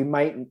we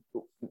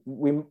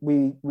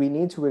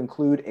need to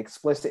include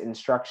explicit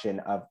instruction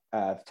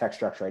of text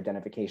structure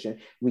identification.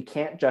 We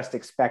can't just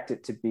expect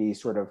it to be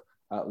sort of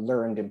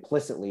learned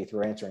implicitly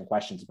through answering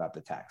questions about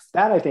the text.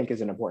 That I think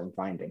is an important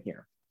finding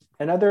here.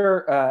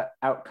 Another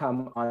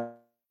outcome on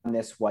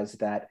this was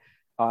that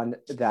on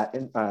that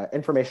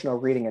informational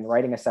reading and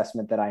writing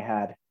assessment that I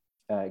had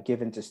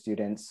given to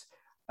students,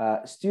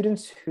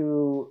 students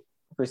who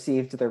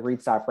received the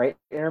Read, Stop, Write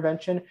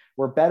intervention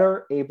were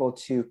better able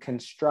to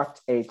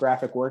construct a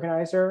graphic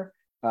organizer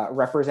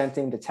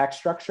representing the text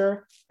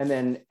structure, and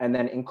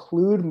then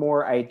include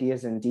more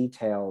ideas and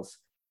details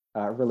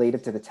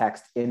related to the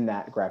text in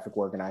that graphic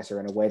organizer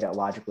in a way that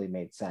logically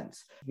made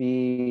sense.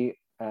 The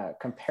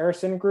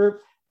comparison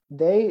group,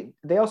 they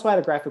also had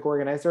a graphic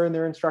organizer in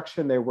their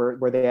instruction.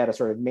 Where they had a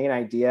sort of main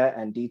idea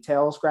and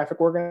details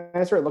graphic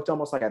organizer. It looked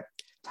almost like a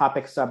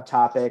topic,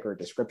 subtopic, or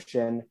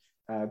description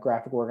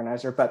graphic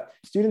organizer. But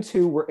students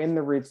who were in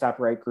the Read, Stop,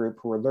 Write group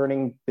who were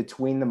learning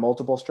between the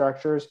multiple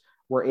structures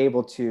were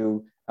able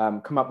to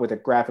come up with a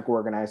graphic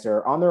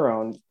organizer on their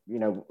own,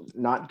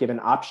 not given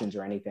options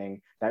or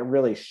anything, that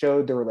really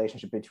showed the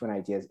relationship between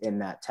ideas in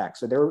that text.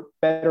 So they were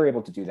better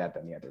able to do that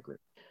than the other group.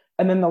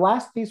 And then the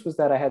last piece was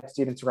that I had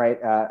students write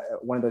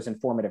one of those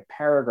informative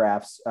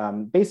paragraphs.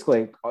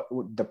 Basically,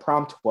 the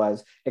prompt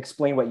was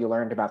explain what you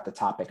learned about the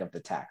topic of the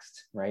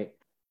text, right?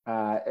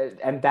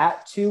 And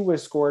that too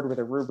was scored with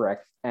a rubric,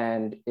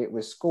 and it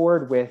was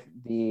scored with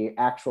the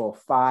actual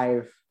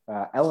 5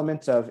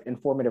 elements of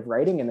informative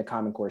writing in the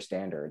Common Core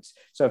standards.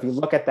 So if you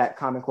look at that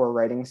Common Core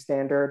writing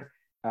standard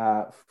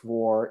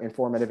for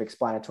informative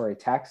explanatory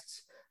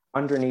texts,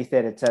 underneath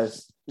it, it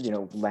says,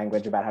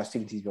 language about how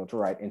students need to be able to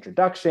write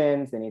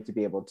introductions. They need to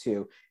be able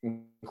to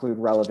include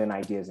relevant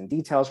ideas and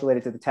details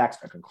related to the text,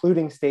 a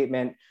concluding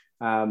statement.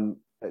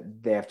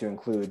 They have to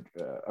include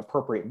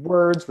appropriate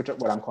words, which are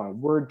what I'm calling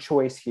word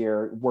choice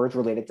here, words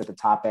related to the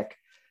topic.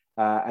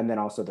 And then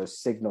also those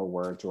signal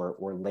words or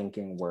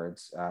linking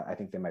words, I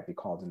think they might be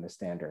called in the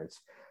standards.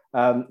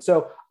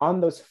 So on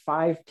those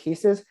 5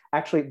 pieces,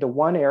 actually the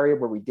one area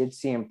where we did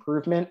see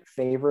improvement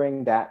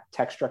favoring that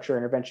text structure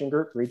intervention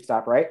group, read,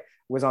 stop, write,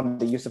 was on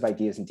the use of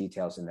ideas and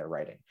details in their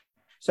writing.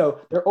 So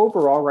their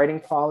overall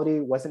writing quality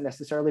wasn't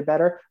necessarily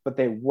better, but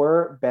they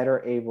were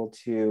better able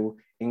to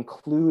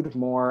include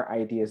more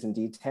ideas and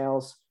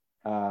details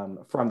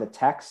from the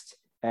text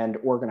and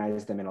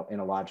organize them in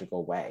a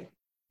logical way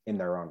in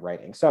their own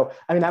writing. So,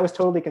 I mean, that was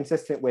totally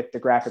consistent with the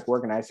graphic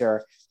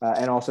organizer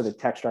and also the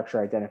text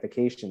structure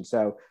identification.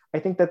 So I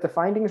think that the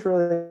findings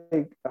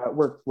really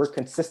were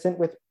consistent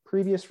with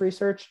previous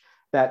research,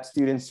 that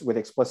students with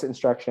explicit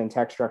instruction and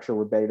text structure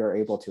were better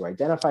able to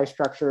identify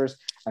structures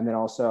and then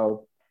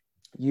also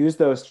use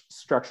those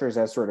structures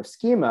as sort of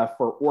schema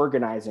for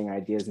organizing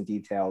ideas and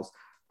details,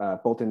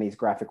 both in these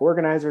graphic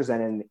organizers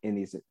and in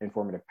these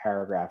informative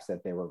paragraphs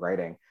that they were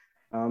writing.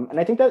 And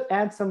I think that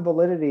adds some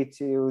validity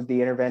to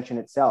the intervention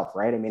itself,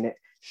 right? I mean,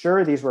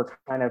 sure, these were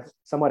kind of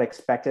somewhat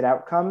expected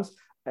outcomes.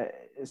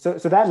 So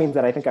that means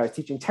that I think I was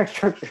teaching text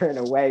structure in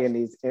a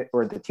way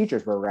or the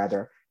teachers were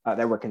rather,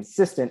 that were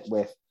consistent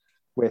with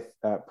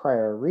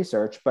prior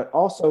research. But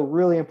also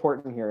really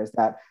important here is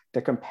that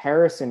the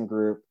comparison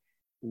group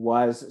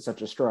was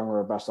such a strong,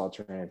 robust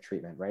alternative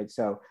treatment, right?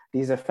 So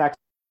these effects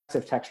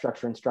of text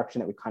structure instruction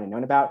that we've kind of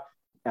known about,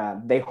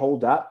 they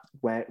hold up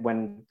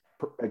when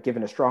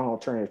given a strong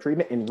alternative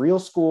treatment. In real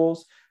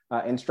schools,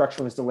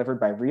 instruction was delivered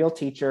by real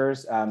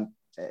teachers,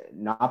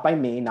 not by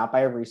me, not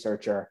by a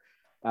researcher.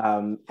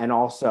 And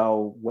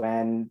also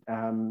when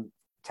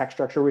text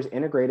structure was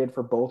integrated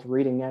for both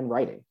reading and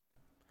writing.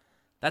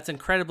 That's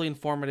incredibly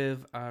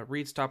informative.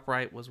 Read, Stop,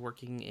 Write was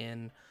working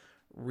in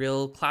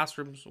real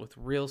classrooms with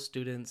real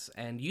students,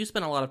 and you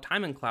spent a lot of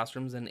time in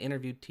classrooms and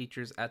interviewed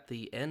teachers at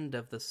the end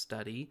of the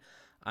study.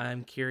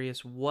 I'm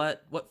curious,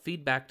 what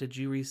feedback did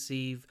you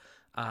receive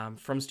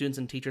from students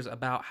and teachers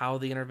about how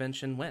the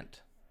intervention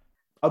went?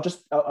 I'll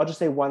just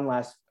say one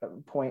last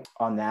point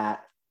on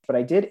that. But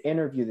I did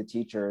interview the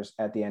teachers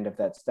at the end of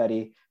that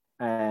study.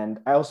 And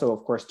I also,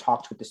 of course,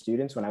 talked with the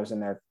students when I was in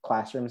their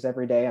classrooms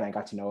every day. And I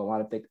got to know a lot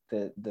of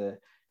the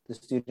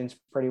students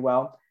pretty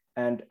well.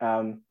 And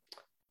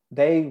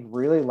they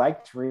really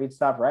liked Read,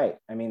 Stop, Write.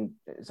 I mean,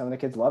 some of the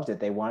kids loved it.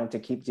 They wanted to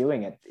keep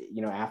doing it,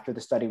 after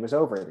the study was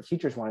over. The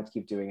teachers wanted to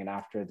keep doing it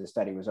after the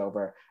study was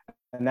over.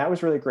 And that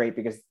was really great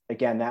because,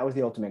 again, that was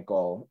the ultimate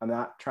goal. I'm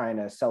not trying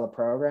to sell a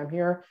program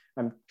here.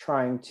 I'm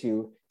trying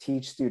to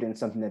teach students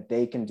something that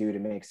they can do to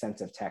make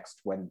sense of text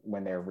when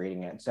they're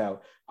reading it.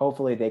 So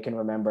hopefully they can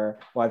remember,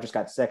 well, I've just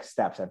got 6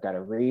 steps. I've got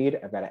to read,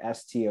 I've got to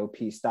STOP,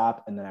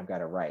 stop, and then I've got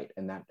to write.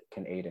 And that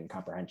can aid in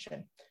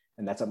comprehension.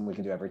 And that's something we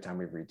can do every time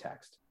we read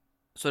text.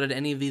 So did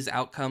any of these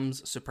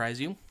outcomes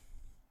surprise you?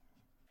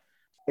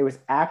 It was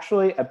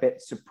actually a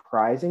bit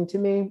surprising to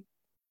me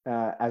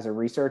as a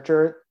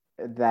researcher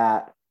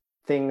that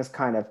things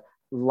kind of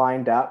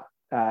lined up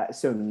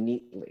so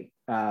neatly,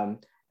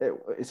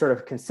 sort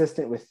of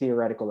consistent with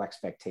theoretical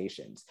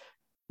expectations.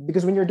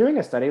 Because when you're doing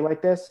a study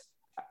like this,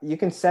 you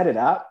can set it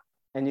up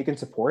and you can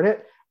support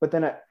it, but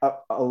then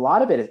a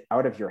lot of it is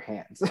out of your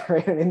hands,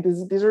 right? I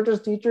mean, these are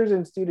just teachers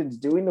and students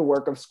doing the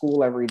work of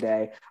school every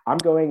day. I'm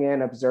going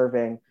in,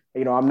 observing.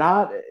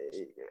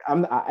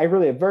 I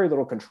really have very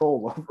little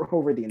control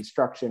over the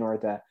instruction or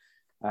the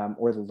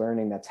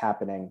learning that's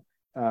happening.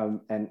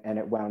 And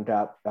it wound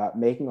up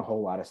making a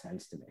whole lot of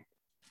sense to me.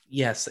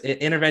 Yes,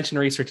 intervention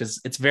research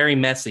it's very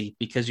messy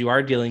because you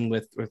are dealing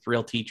with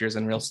real teachers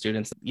and real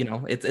students.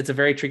 It's a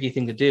very tricky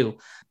thing to do.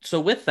 So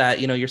with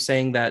that, you're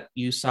saying that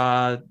you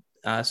saw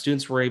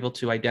students were able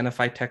to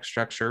identify text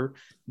structure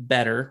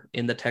better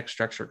in the text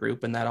structure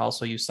group. And that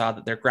also you saw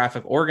that their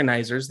graphic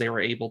organizers, they were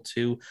able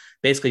to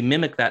basically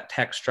mimic that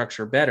text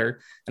structure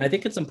better. And I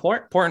think it's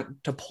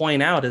important to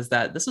point out is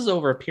that this is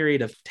over a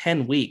period of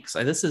 10 weeks.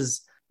 This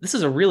is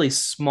a really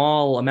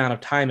small amount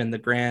of time in the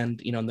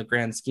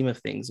grand scheme of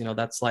things.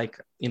 That's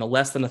like,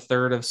 less than a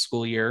third of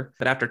school year.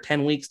 But after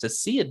 10 weeks to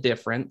see a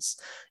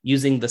difference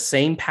using the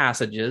same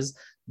passages,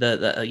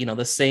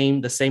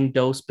 the same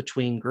dose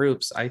between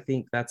groups, I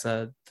think that's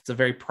a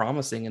very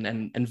promising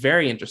and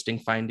very interesting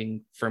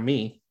finding for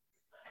me.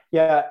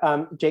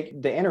 Yeah,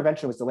 Jake, the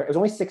intervention it was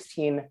only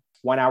 16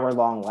 1 hour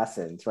long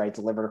lessons, right,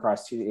 delivered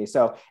across 2 days.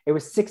 So it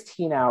was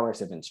 16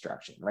 hours of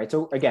instruction, right?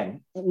 So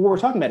again, what we're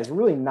talking about is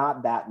really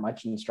not that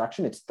much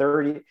instruction. It's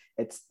 30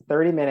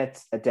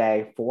 minutes a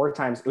day, 4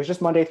 times. It was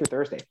just Monday through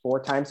Thursday,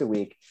 4 times a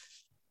week.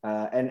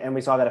 And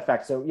we saw that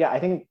effect. So yeah, I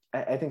think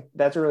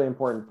that's a really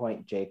important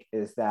point, Jake,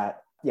 is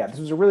that, yeah, this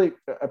was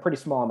a pretty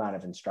small amount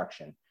of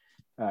instruction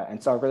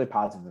and saw really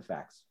positive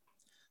effects.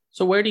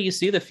 So where do you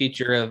see the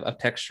future of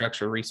text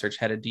structure research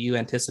headed? Do you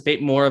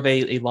anticipate more of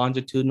a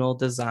longitudinal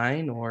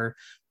design, or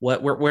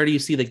where do you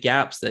see the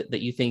gaps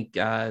that you think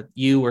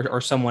you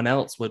or someone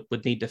else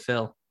would need to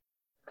fill?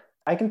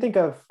 I can think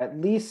of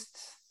at least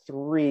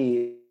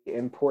 3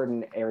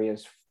 important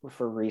areas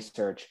for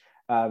research.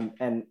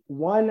 And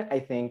one, I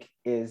think,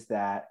 is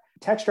that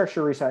text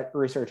structure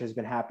research has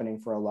been happening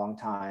for a long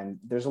time.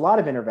 There's a lot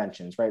of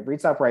interventions, right?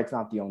 Read Stop Write's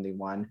not the only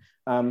one.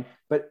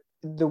 But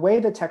the way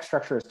that text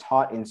structure is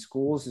taught in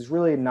schools is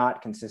really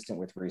not consistent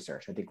with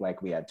research. I think,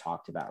 like we had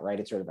talked about, right?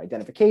 It's sort of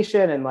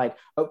identification and like,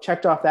 oh,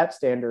 checked off that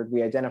standard.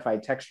 We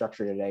identified text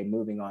structure today,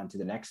 moving on to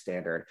the next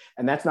standard.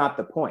 And that's not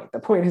the point. The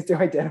point is to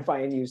identify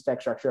and use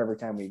text structure every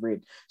time we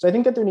read. So I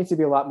think that there needs to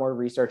be a lot more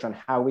research on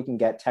how we can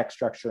get text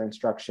structure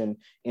instruction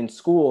in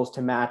schools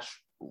to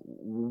match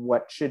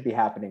what should be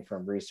happening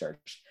from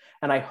research.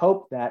 And I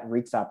hope that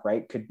Read Stop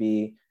Write could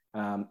be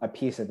a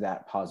piece of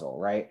that puzzle,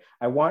 right?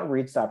 I want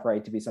Read Stop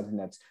Write to be something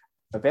that's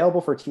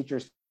available for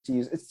teachers to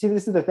use. See,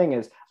 this is the thing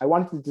is, I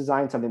wanted to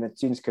design something that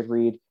students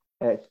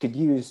could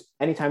use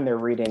anytime they're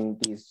reading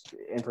these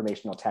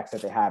informational texts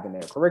that they have in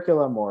their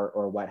curriculum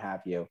or what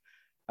have you.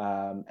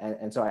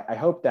 And so I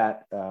hope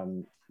that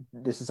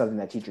this is something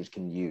that teachers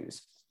can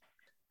use.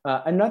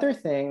 Another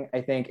thing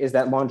I think is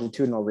that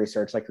longitudinal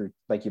research, like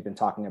you've been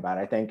talking about.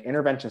 I think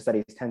intervention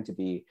studies tend to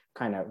be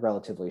kind of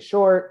relatively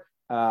short,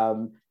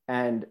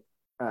 and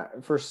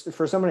for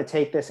someone to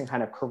take this and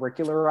kind of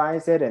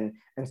curricularize it and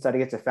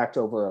study its effect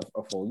over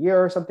a full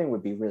year or something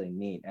would be really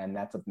neat. And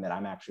that's something that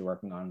I'm actually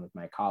working on with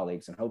my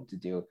colleagues and hope to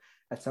do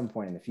at some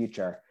point in the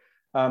future.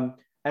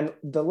 And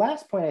the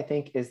last point, I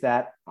think, is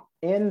that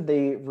in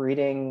the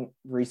reading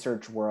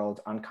research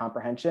world on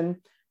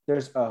comprehension,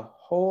 there's a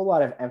whole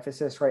lot of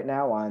emphasis right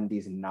now on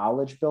these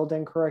knowledge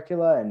building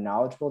curricula and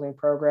knowledge building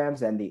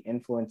programs and the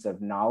influence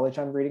of knowledge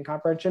on reading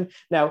comprehension.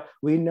 Now,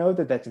 we know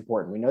that that's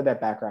important. We know that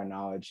background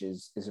knowledge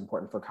is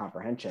important for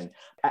comprehension.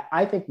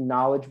 I think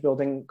knowledge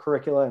building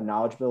curricula and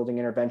knowledge building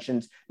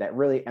interventions that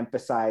really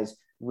emphasize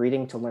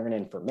reading to learn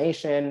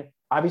information,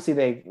 obviously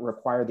they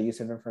require the use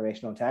of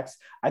informational text.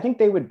 I think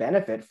they would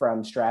benefit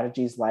from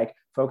strategies like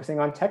focusing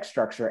on text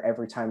structure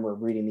every time we're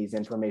reading these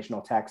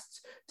informational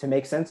texts to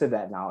make sense of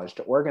that knowledge,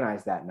 to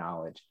organize that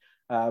knowledge.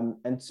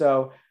 And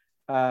so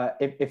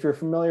if you're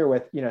familiar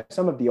with,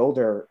 some of the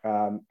older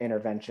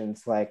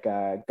interventions like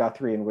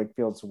Guthrie and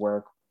Whitfield's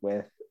work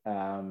with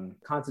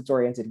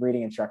concepts-oriented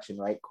reading instruction,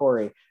 right,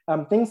 Corey?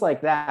 Things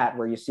like that,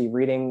 where you see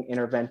reading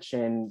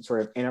intervention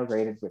sort of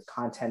integrated with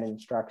content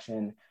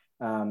instruction.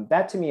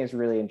 That to me is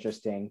really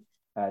interesting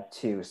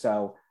too.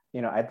 So,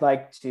 I'd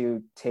like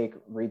to take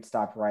Read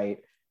Stop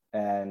Write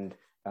and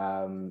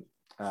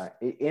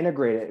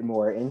integrate it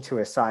more into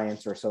a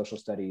science or social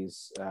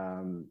studies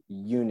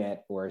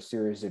unit or a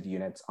series of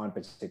units on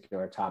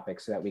particular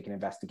topics so that we can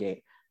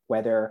investigate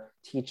whether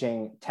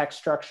teaching text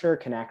structure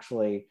can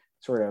actually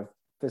sort of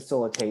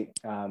facilitate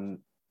the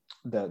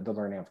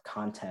learning of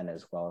content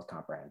as well as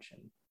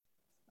comprehension.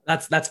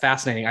 That's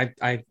fascinating.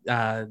 I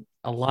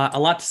a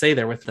lot to say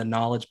there with the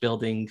knowledge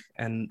building,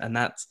 and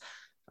that's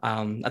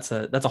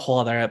a whole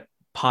other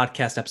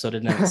podcast episode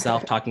in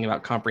itself talking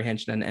about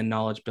comprehension and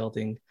knowledge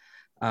building.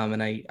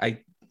 And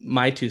I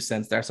my 2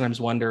 cents there. I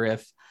sometimes wonder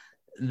if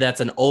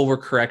that's an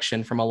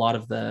overcorrection from a lot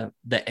of the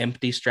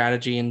empty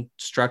strategy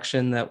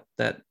instruction that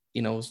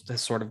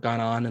has sort of gone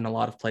on in a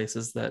lot of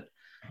places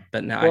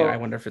but now I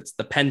wonder if it's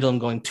the pendulum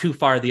going too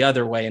far the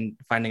other way and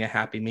finding a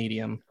happy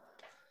medium.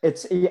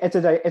 It's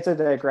a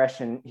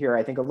digression here,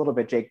 I think, a little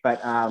bit, Jake,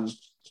 but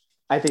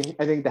I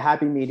think the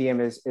happy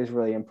medium is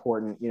really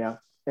important.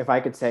 If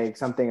I could say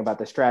something about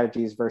the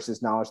strategies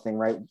versus knowledge thing,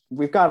 right?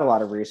 We've got a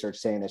lot of research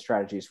saying that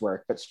strategies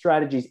work, but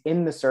strategies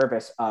in the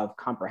service of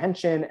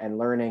comprehension and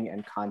learning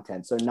and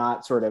content. So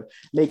not sort of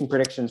making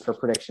predictions for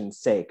prediction's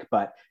sake,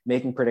 but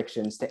making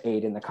predictions to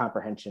aid in the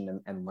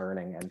comprehension and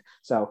learning. And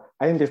so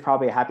I think there's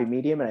probably a happy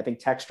medium, and I think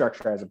text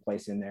structure has a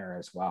place in there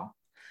as well.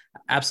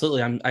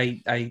 Absolutely.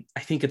 I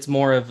think it's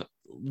more of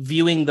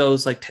viewing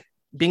those, like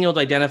being able to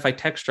identify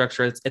text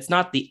structure. It's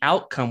not the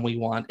outcome we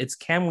want. It's,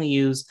 can we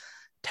use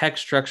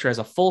text structure as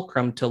a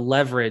fulcrum to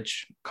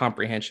leverage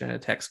comprehension in a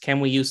text? Can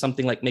we use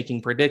something like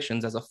making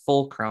predictions as a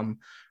fulcrum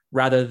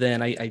rather than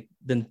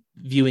than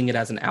viewing it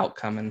as an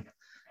outcome? And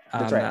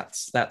that's right.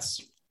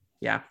 That's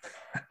yeah.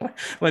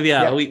 Well,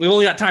 yeah, we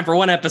only got time for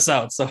one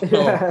episode, so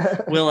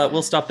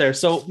we'll stop there.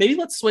 So maybe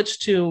let's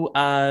switch to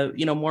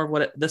more of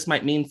what this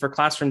might mean for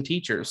classroom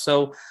teachers.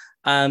 So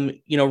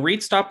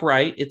Read Stop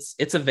Write,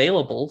 it's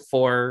available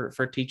for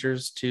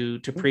teachers to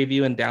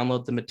preview and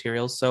download the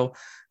materials. So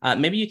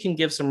maybe you can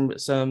give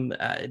some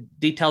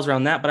details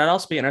around that. But I'd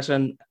also be interested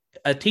in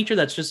a teacher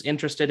that's just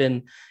interested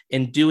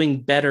in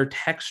doing better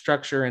text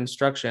structure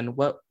instruction,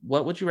 what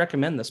would you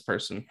recommend this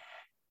person?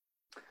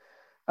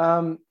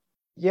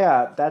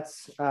 Yeah,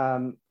 that's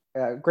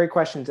great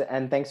questions,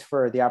 and thanks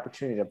for the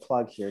opportunity to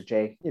plug here,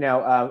 Jake.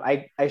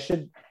 I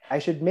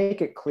should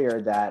make it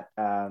clear that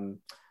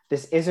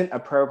this isn't a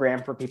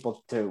program for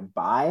people to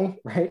buy,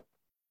 right?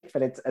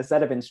 But it's a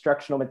set of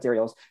instructional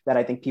materials that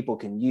I think people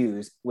can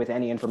use with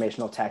any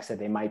informational text that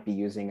they might be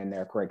using in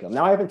their curriculum.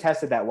 Now, I haven't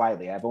tested that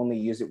widely. I've only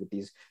used it with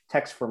these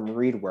texts from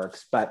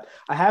ReadWorks, but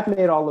I have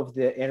made all of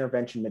the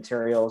intervention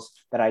materials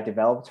that I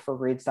developed for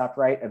Read Stop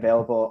Write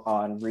available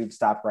on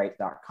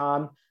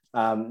readstopwrite.com.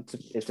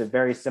 It's a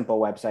very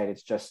simple website.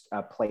 It's just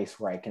a place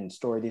where I can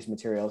store these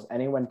materials.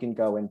 Anyone can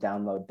go and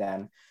download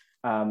them.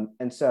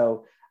 And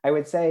so I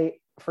would say,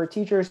 for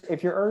teachers,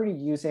 if you're already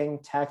using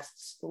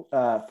texts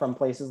from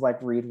places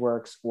like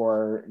ReadWorks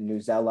or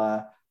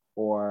Newsela,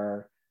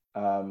 or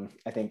I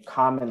think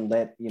Common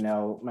Lit,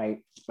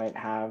 might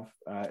have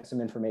some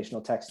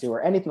informational text too,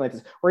 or anything like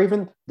this, or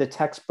even the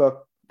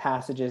textbook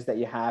passages that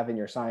you have in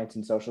your science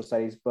and social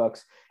studies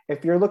books.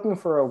 If you're looking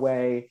for a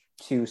way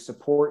to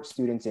support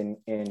students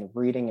in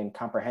reading and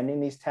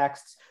comprehending these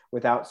texts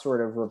without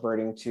sort of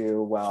reverting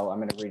to, well, I'm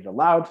going to read it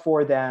aloud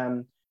for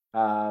them,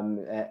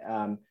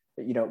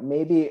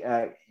 maybe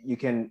you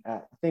can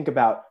think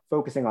about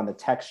focusing on the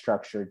text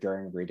structure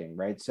during reading,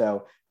 right?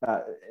 So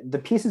the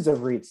pieces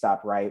of Read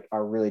Stop Write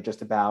are really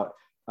just about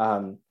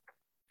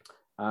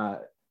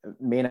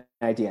main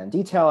idea and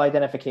detail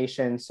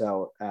identification.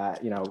 So,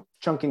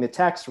 chunking the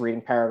text,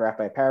 reading paragraph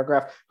by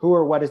paragraph. Who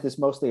or what is this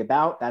mostly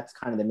about? That's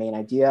kind of the main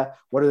idea.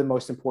 What are the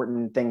most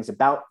important things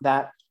about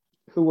that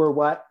who or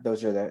what?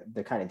 Those are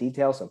the kind of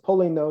details. So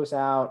pulling those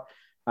out.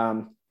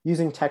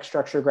 Using text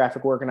structure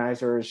graphic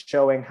organizers,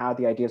 showing how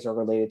the ideas are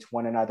related to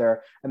one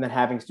another, and then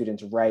having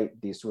students write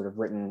these sort of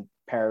written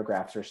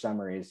paragraphs or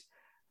summaries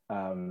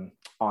on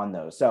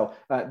those. So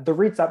the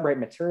Read Stop Write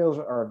materials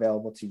are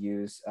available to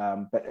use,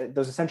 but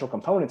those essential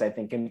components, I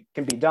think, can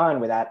be done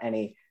without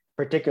any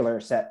particular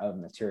set of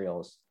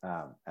materials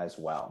as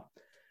well.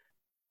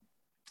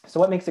 So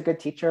what makes a good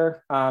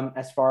teacher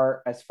as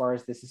far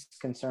as this is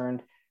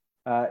concerned?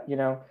 I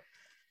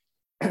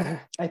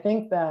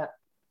think that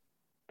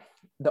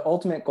the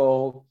ultimate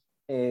goal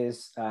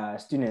is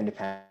student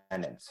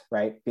independence,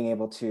 right? Being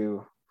able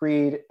to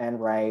read and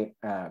write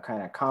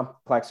kind of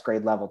complex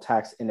grade level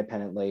text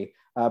independently.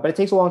 But it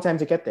takes a long time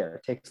to get there.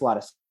 It takes a lot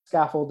of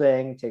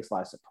scaffolding, takes a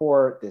lot of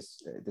support,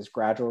 this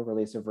gradual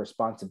release of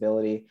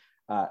responsibility.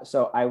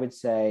 So I would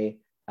say,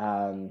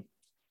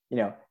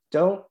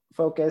 don't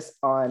focus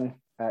on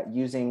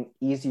using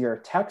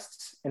easier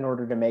texts in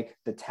order to make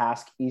the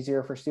task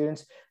easier for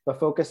students, but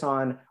focus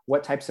on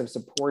what types of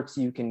supports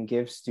you can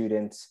give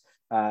students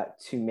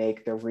to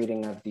make the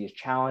reading of these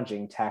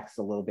challenging texts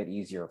a little bit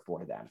easier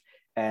for them.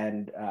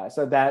 And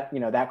so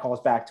that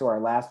calls back to our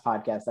last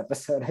podcast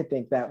episode. I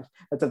think that's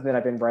something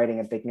I've been writing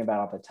and thinking about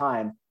all the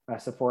time,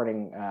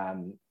 supporting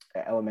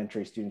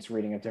elementary students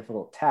reading of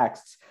difficult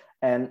texts.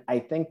 And I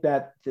think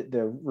that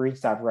the Read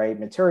Stop Write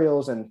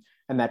materials and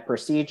that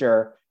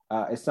procedure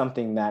is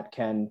something that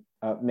can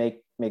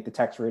make the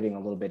text reading a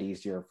little bit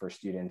easier for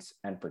students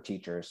and for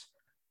teachers.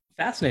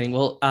 Fascinating.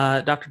 Well,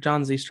 Dr.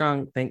 John Z.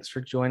 Strong, thanks for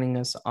joining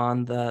us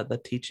on the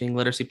Teaching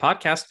Literacy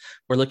podcast.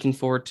 We're looking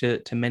forward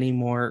to many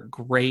more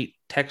great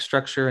text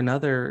structure and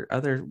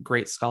other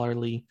great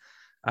scholarly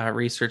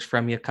research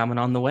from you coming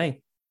on the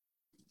way.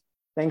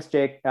 Thanks,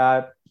 Jake.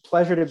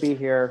 Pleasure to be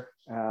here.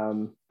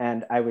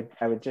 And I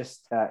would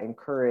just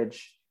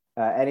encourage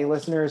any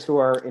listeners who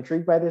are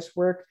intrigued by this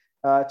work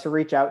to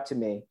reach out to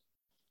me.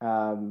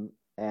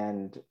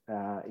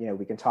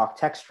 We can talk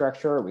text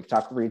structure, we can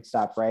talk Read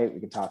Stop Write, we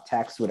can talk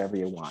text, whatever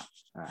you want.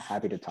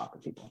 Happy to talk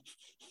with people.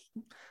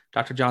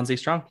 Dr. John Z.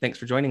 Strong, thanks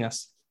for joining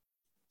us.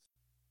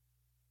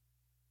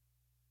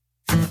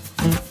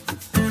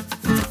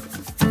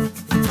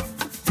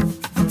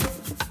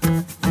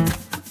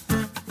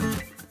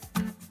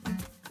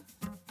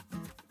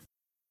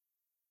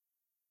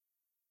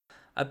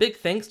 A big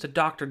thanks to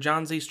Dr.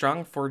 John Z.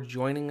 Strong for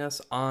joining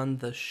us on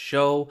the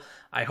show.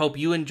 I hope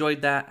you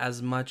enjoyed that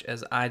as much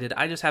as I did.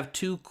 I just have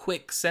 2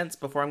 quick cents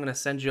before I'm going to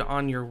send you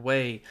on your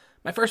way.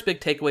 My first big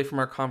takeaway from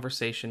our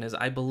conversation is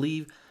I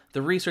believe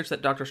the research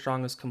that Dr.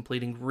 Strong is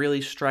completing really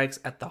strikes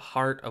at the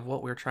heart of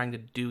what we're trying to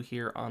do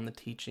here on the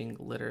Teaching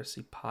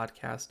Literacy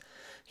podcast.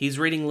 He's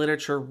reading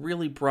literature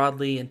really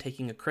broadly and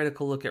taking a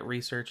critical look at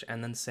research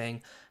and then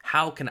saying,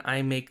 how can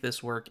I make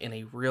this work in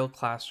a real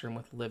classroom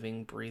with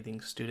living, breathing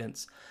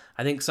students?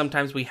 I think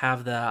sometimes we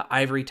have the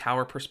ivory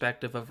tower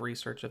perspective of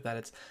research, of that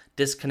it's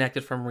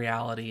disconnected from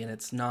reality and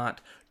it's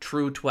not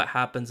true to what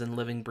happens in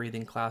living,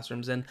 breathing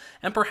classrooms. And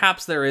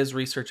perhaps there is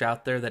research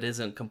out there that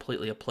isn't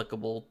completely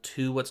applicable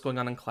to what's going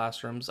on in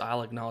classrooms.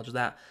 I'll acknowledge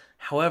that.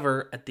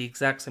 However, at the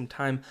exact same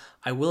time,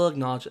 I will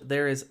acknowledge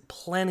there is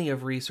plenty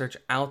of research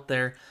out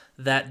there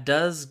that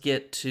does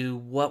get to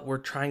what we're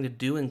trying to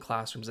do in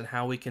classrooms and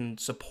how we can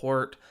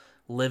support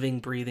living,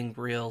 breathing,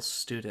 real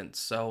students.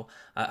 So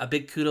a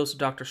big kudos to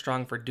Dr.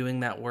 Strong for doing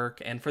that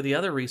work, and for the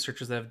other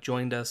researchers that have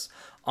joined us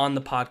on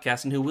the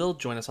podcast and who will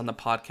join us on the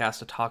podcast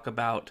to talk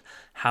about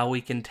how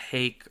we can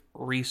take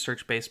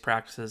research-based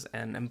practices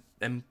and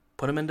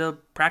put them into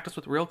practice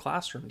with real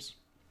classrooms.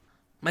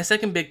 My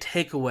second big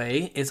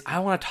takeaway is I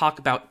want to talk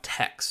about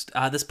text.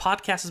 This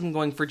podcast has been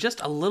going for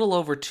just a little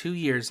over 2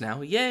 years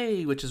now,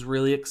 yay, which is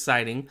really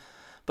exciting.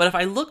 But if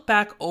I look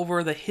back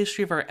over the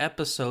history of our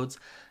episodes,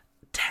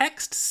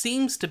 text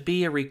seems to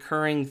be a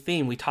recurring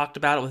theme. We talked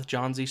about it with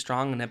John Z.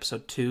 Strong in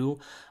episode 2.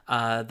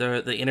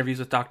 The interviews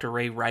with Dr.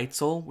 Ray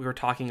Reitzel, we were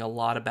talking a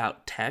lot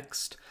about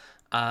text.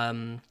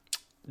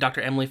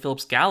 Dr. Emily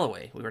Phillips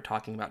Galloway, we were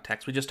talking about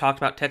text. We just talked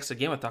about text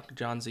again with Dr.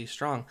 John Z.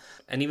 Strong.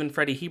 And even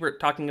Freddie Hebert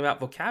talking about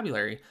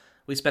vocabulary.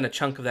 We spent a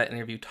chunk of that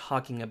interview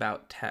talking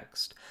about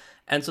text.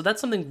 And so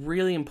that's something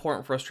really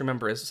important for us to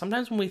remember, is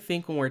sometimes when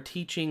we're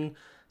teaching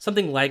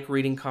something like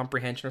reading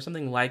comprehension or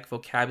something like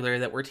vocabulary,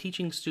 that we're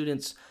teaching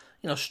students,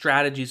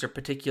 strategies or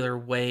particular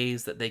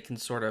ways that they can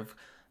sort of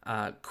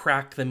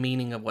crack the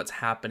meaning of what's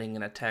happening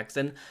in a text.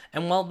 And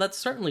while that's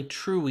certainly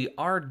true, we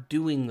are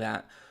doing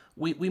that.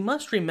 We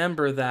must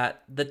remember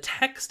that the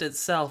text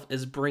itself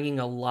is bringing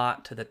a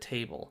lot to the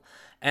table.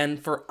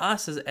 And for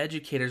us as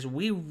educators,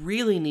 we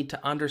really need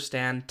to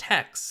understand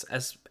texts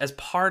as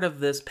part of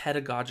this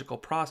pedagogical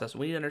process.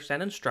 We need to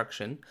understand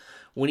instruction.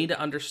 We need to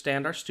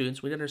understand our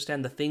students. We need to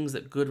understand the things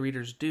that good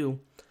readers do.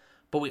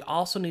 But we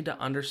also need to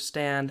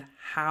understand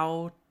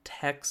how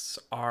texts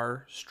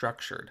are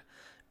structured.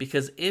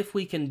 Because if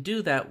we can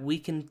do that, we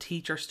can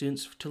teach our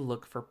students to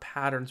look for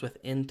patterns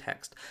within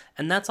text.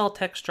 And that's all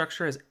text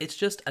structure is. It's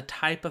just a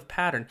type of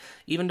pattern.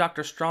 Even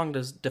Dr. Strong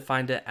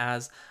defined it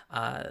as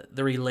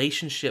the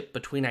relationship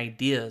between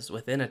ideas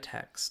within a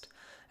text.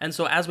 And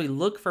so as we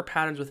look for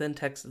patterns within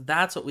text,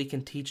 that's what we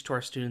can teach to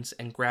our students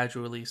and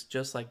gradually release,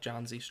 just like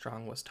John Z.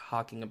 Strong was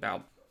talking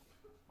about.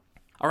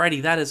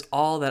 Alrighty, that is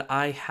all that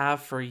I have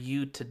for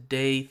you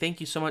today. Thank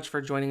you so much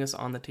for joining us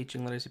on the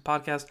Teaching Literacy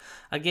Podcast.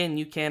 Again,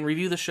 you can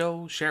review the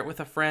show, share it with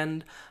a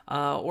friend,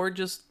 or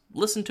just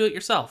listen to it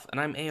yourself,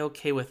 and I'm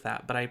A-okay with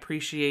that. But I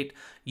appreciate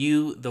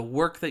you, the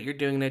work that you're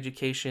doing in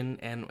education,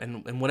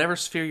 and whatever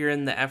sphere you're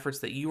in, the efforts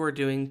that you are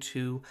doing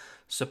to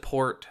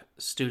support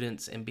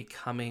students in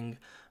becoming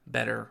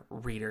better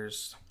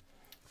readers.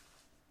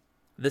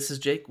 This is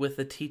Jake with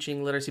the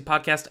Teaching Literacy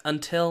Podcast.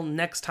 Until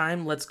next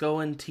time, let's go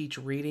and teach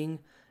reading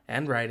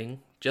and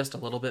writing just a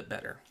little bit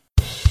better.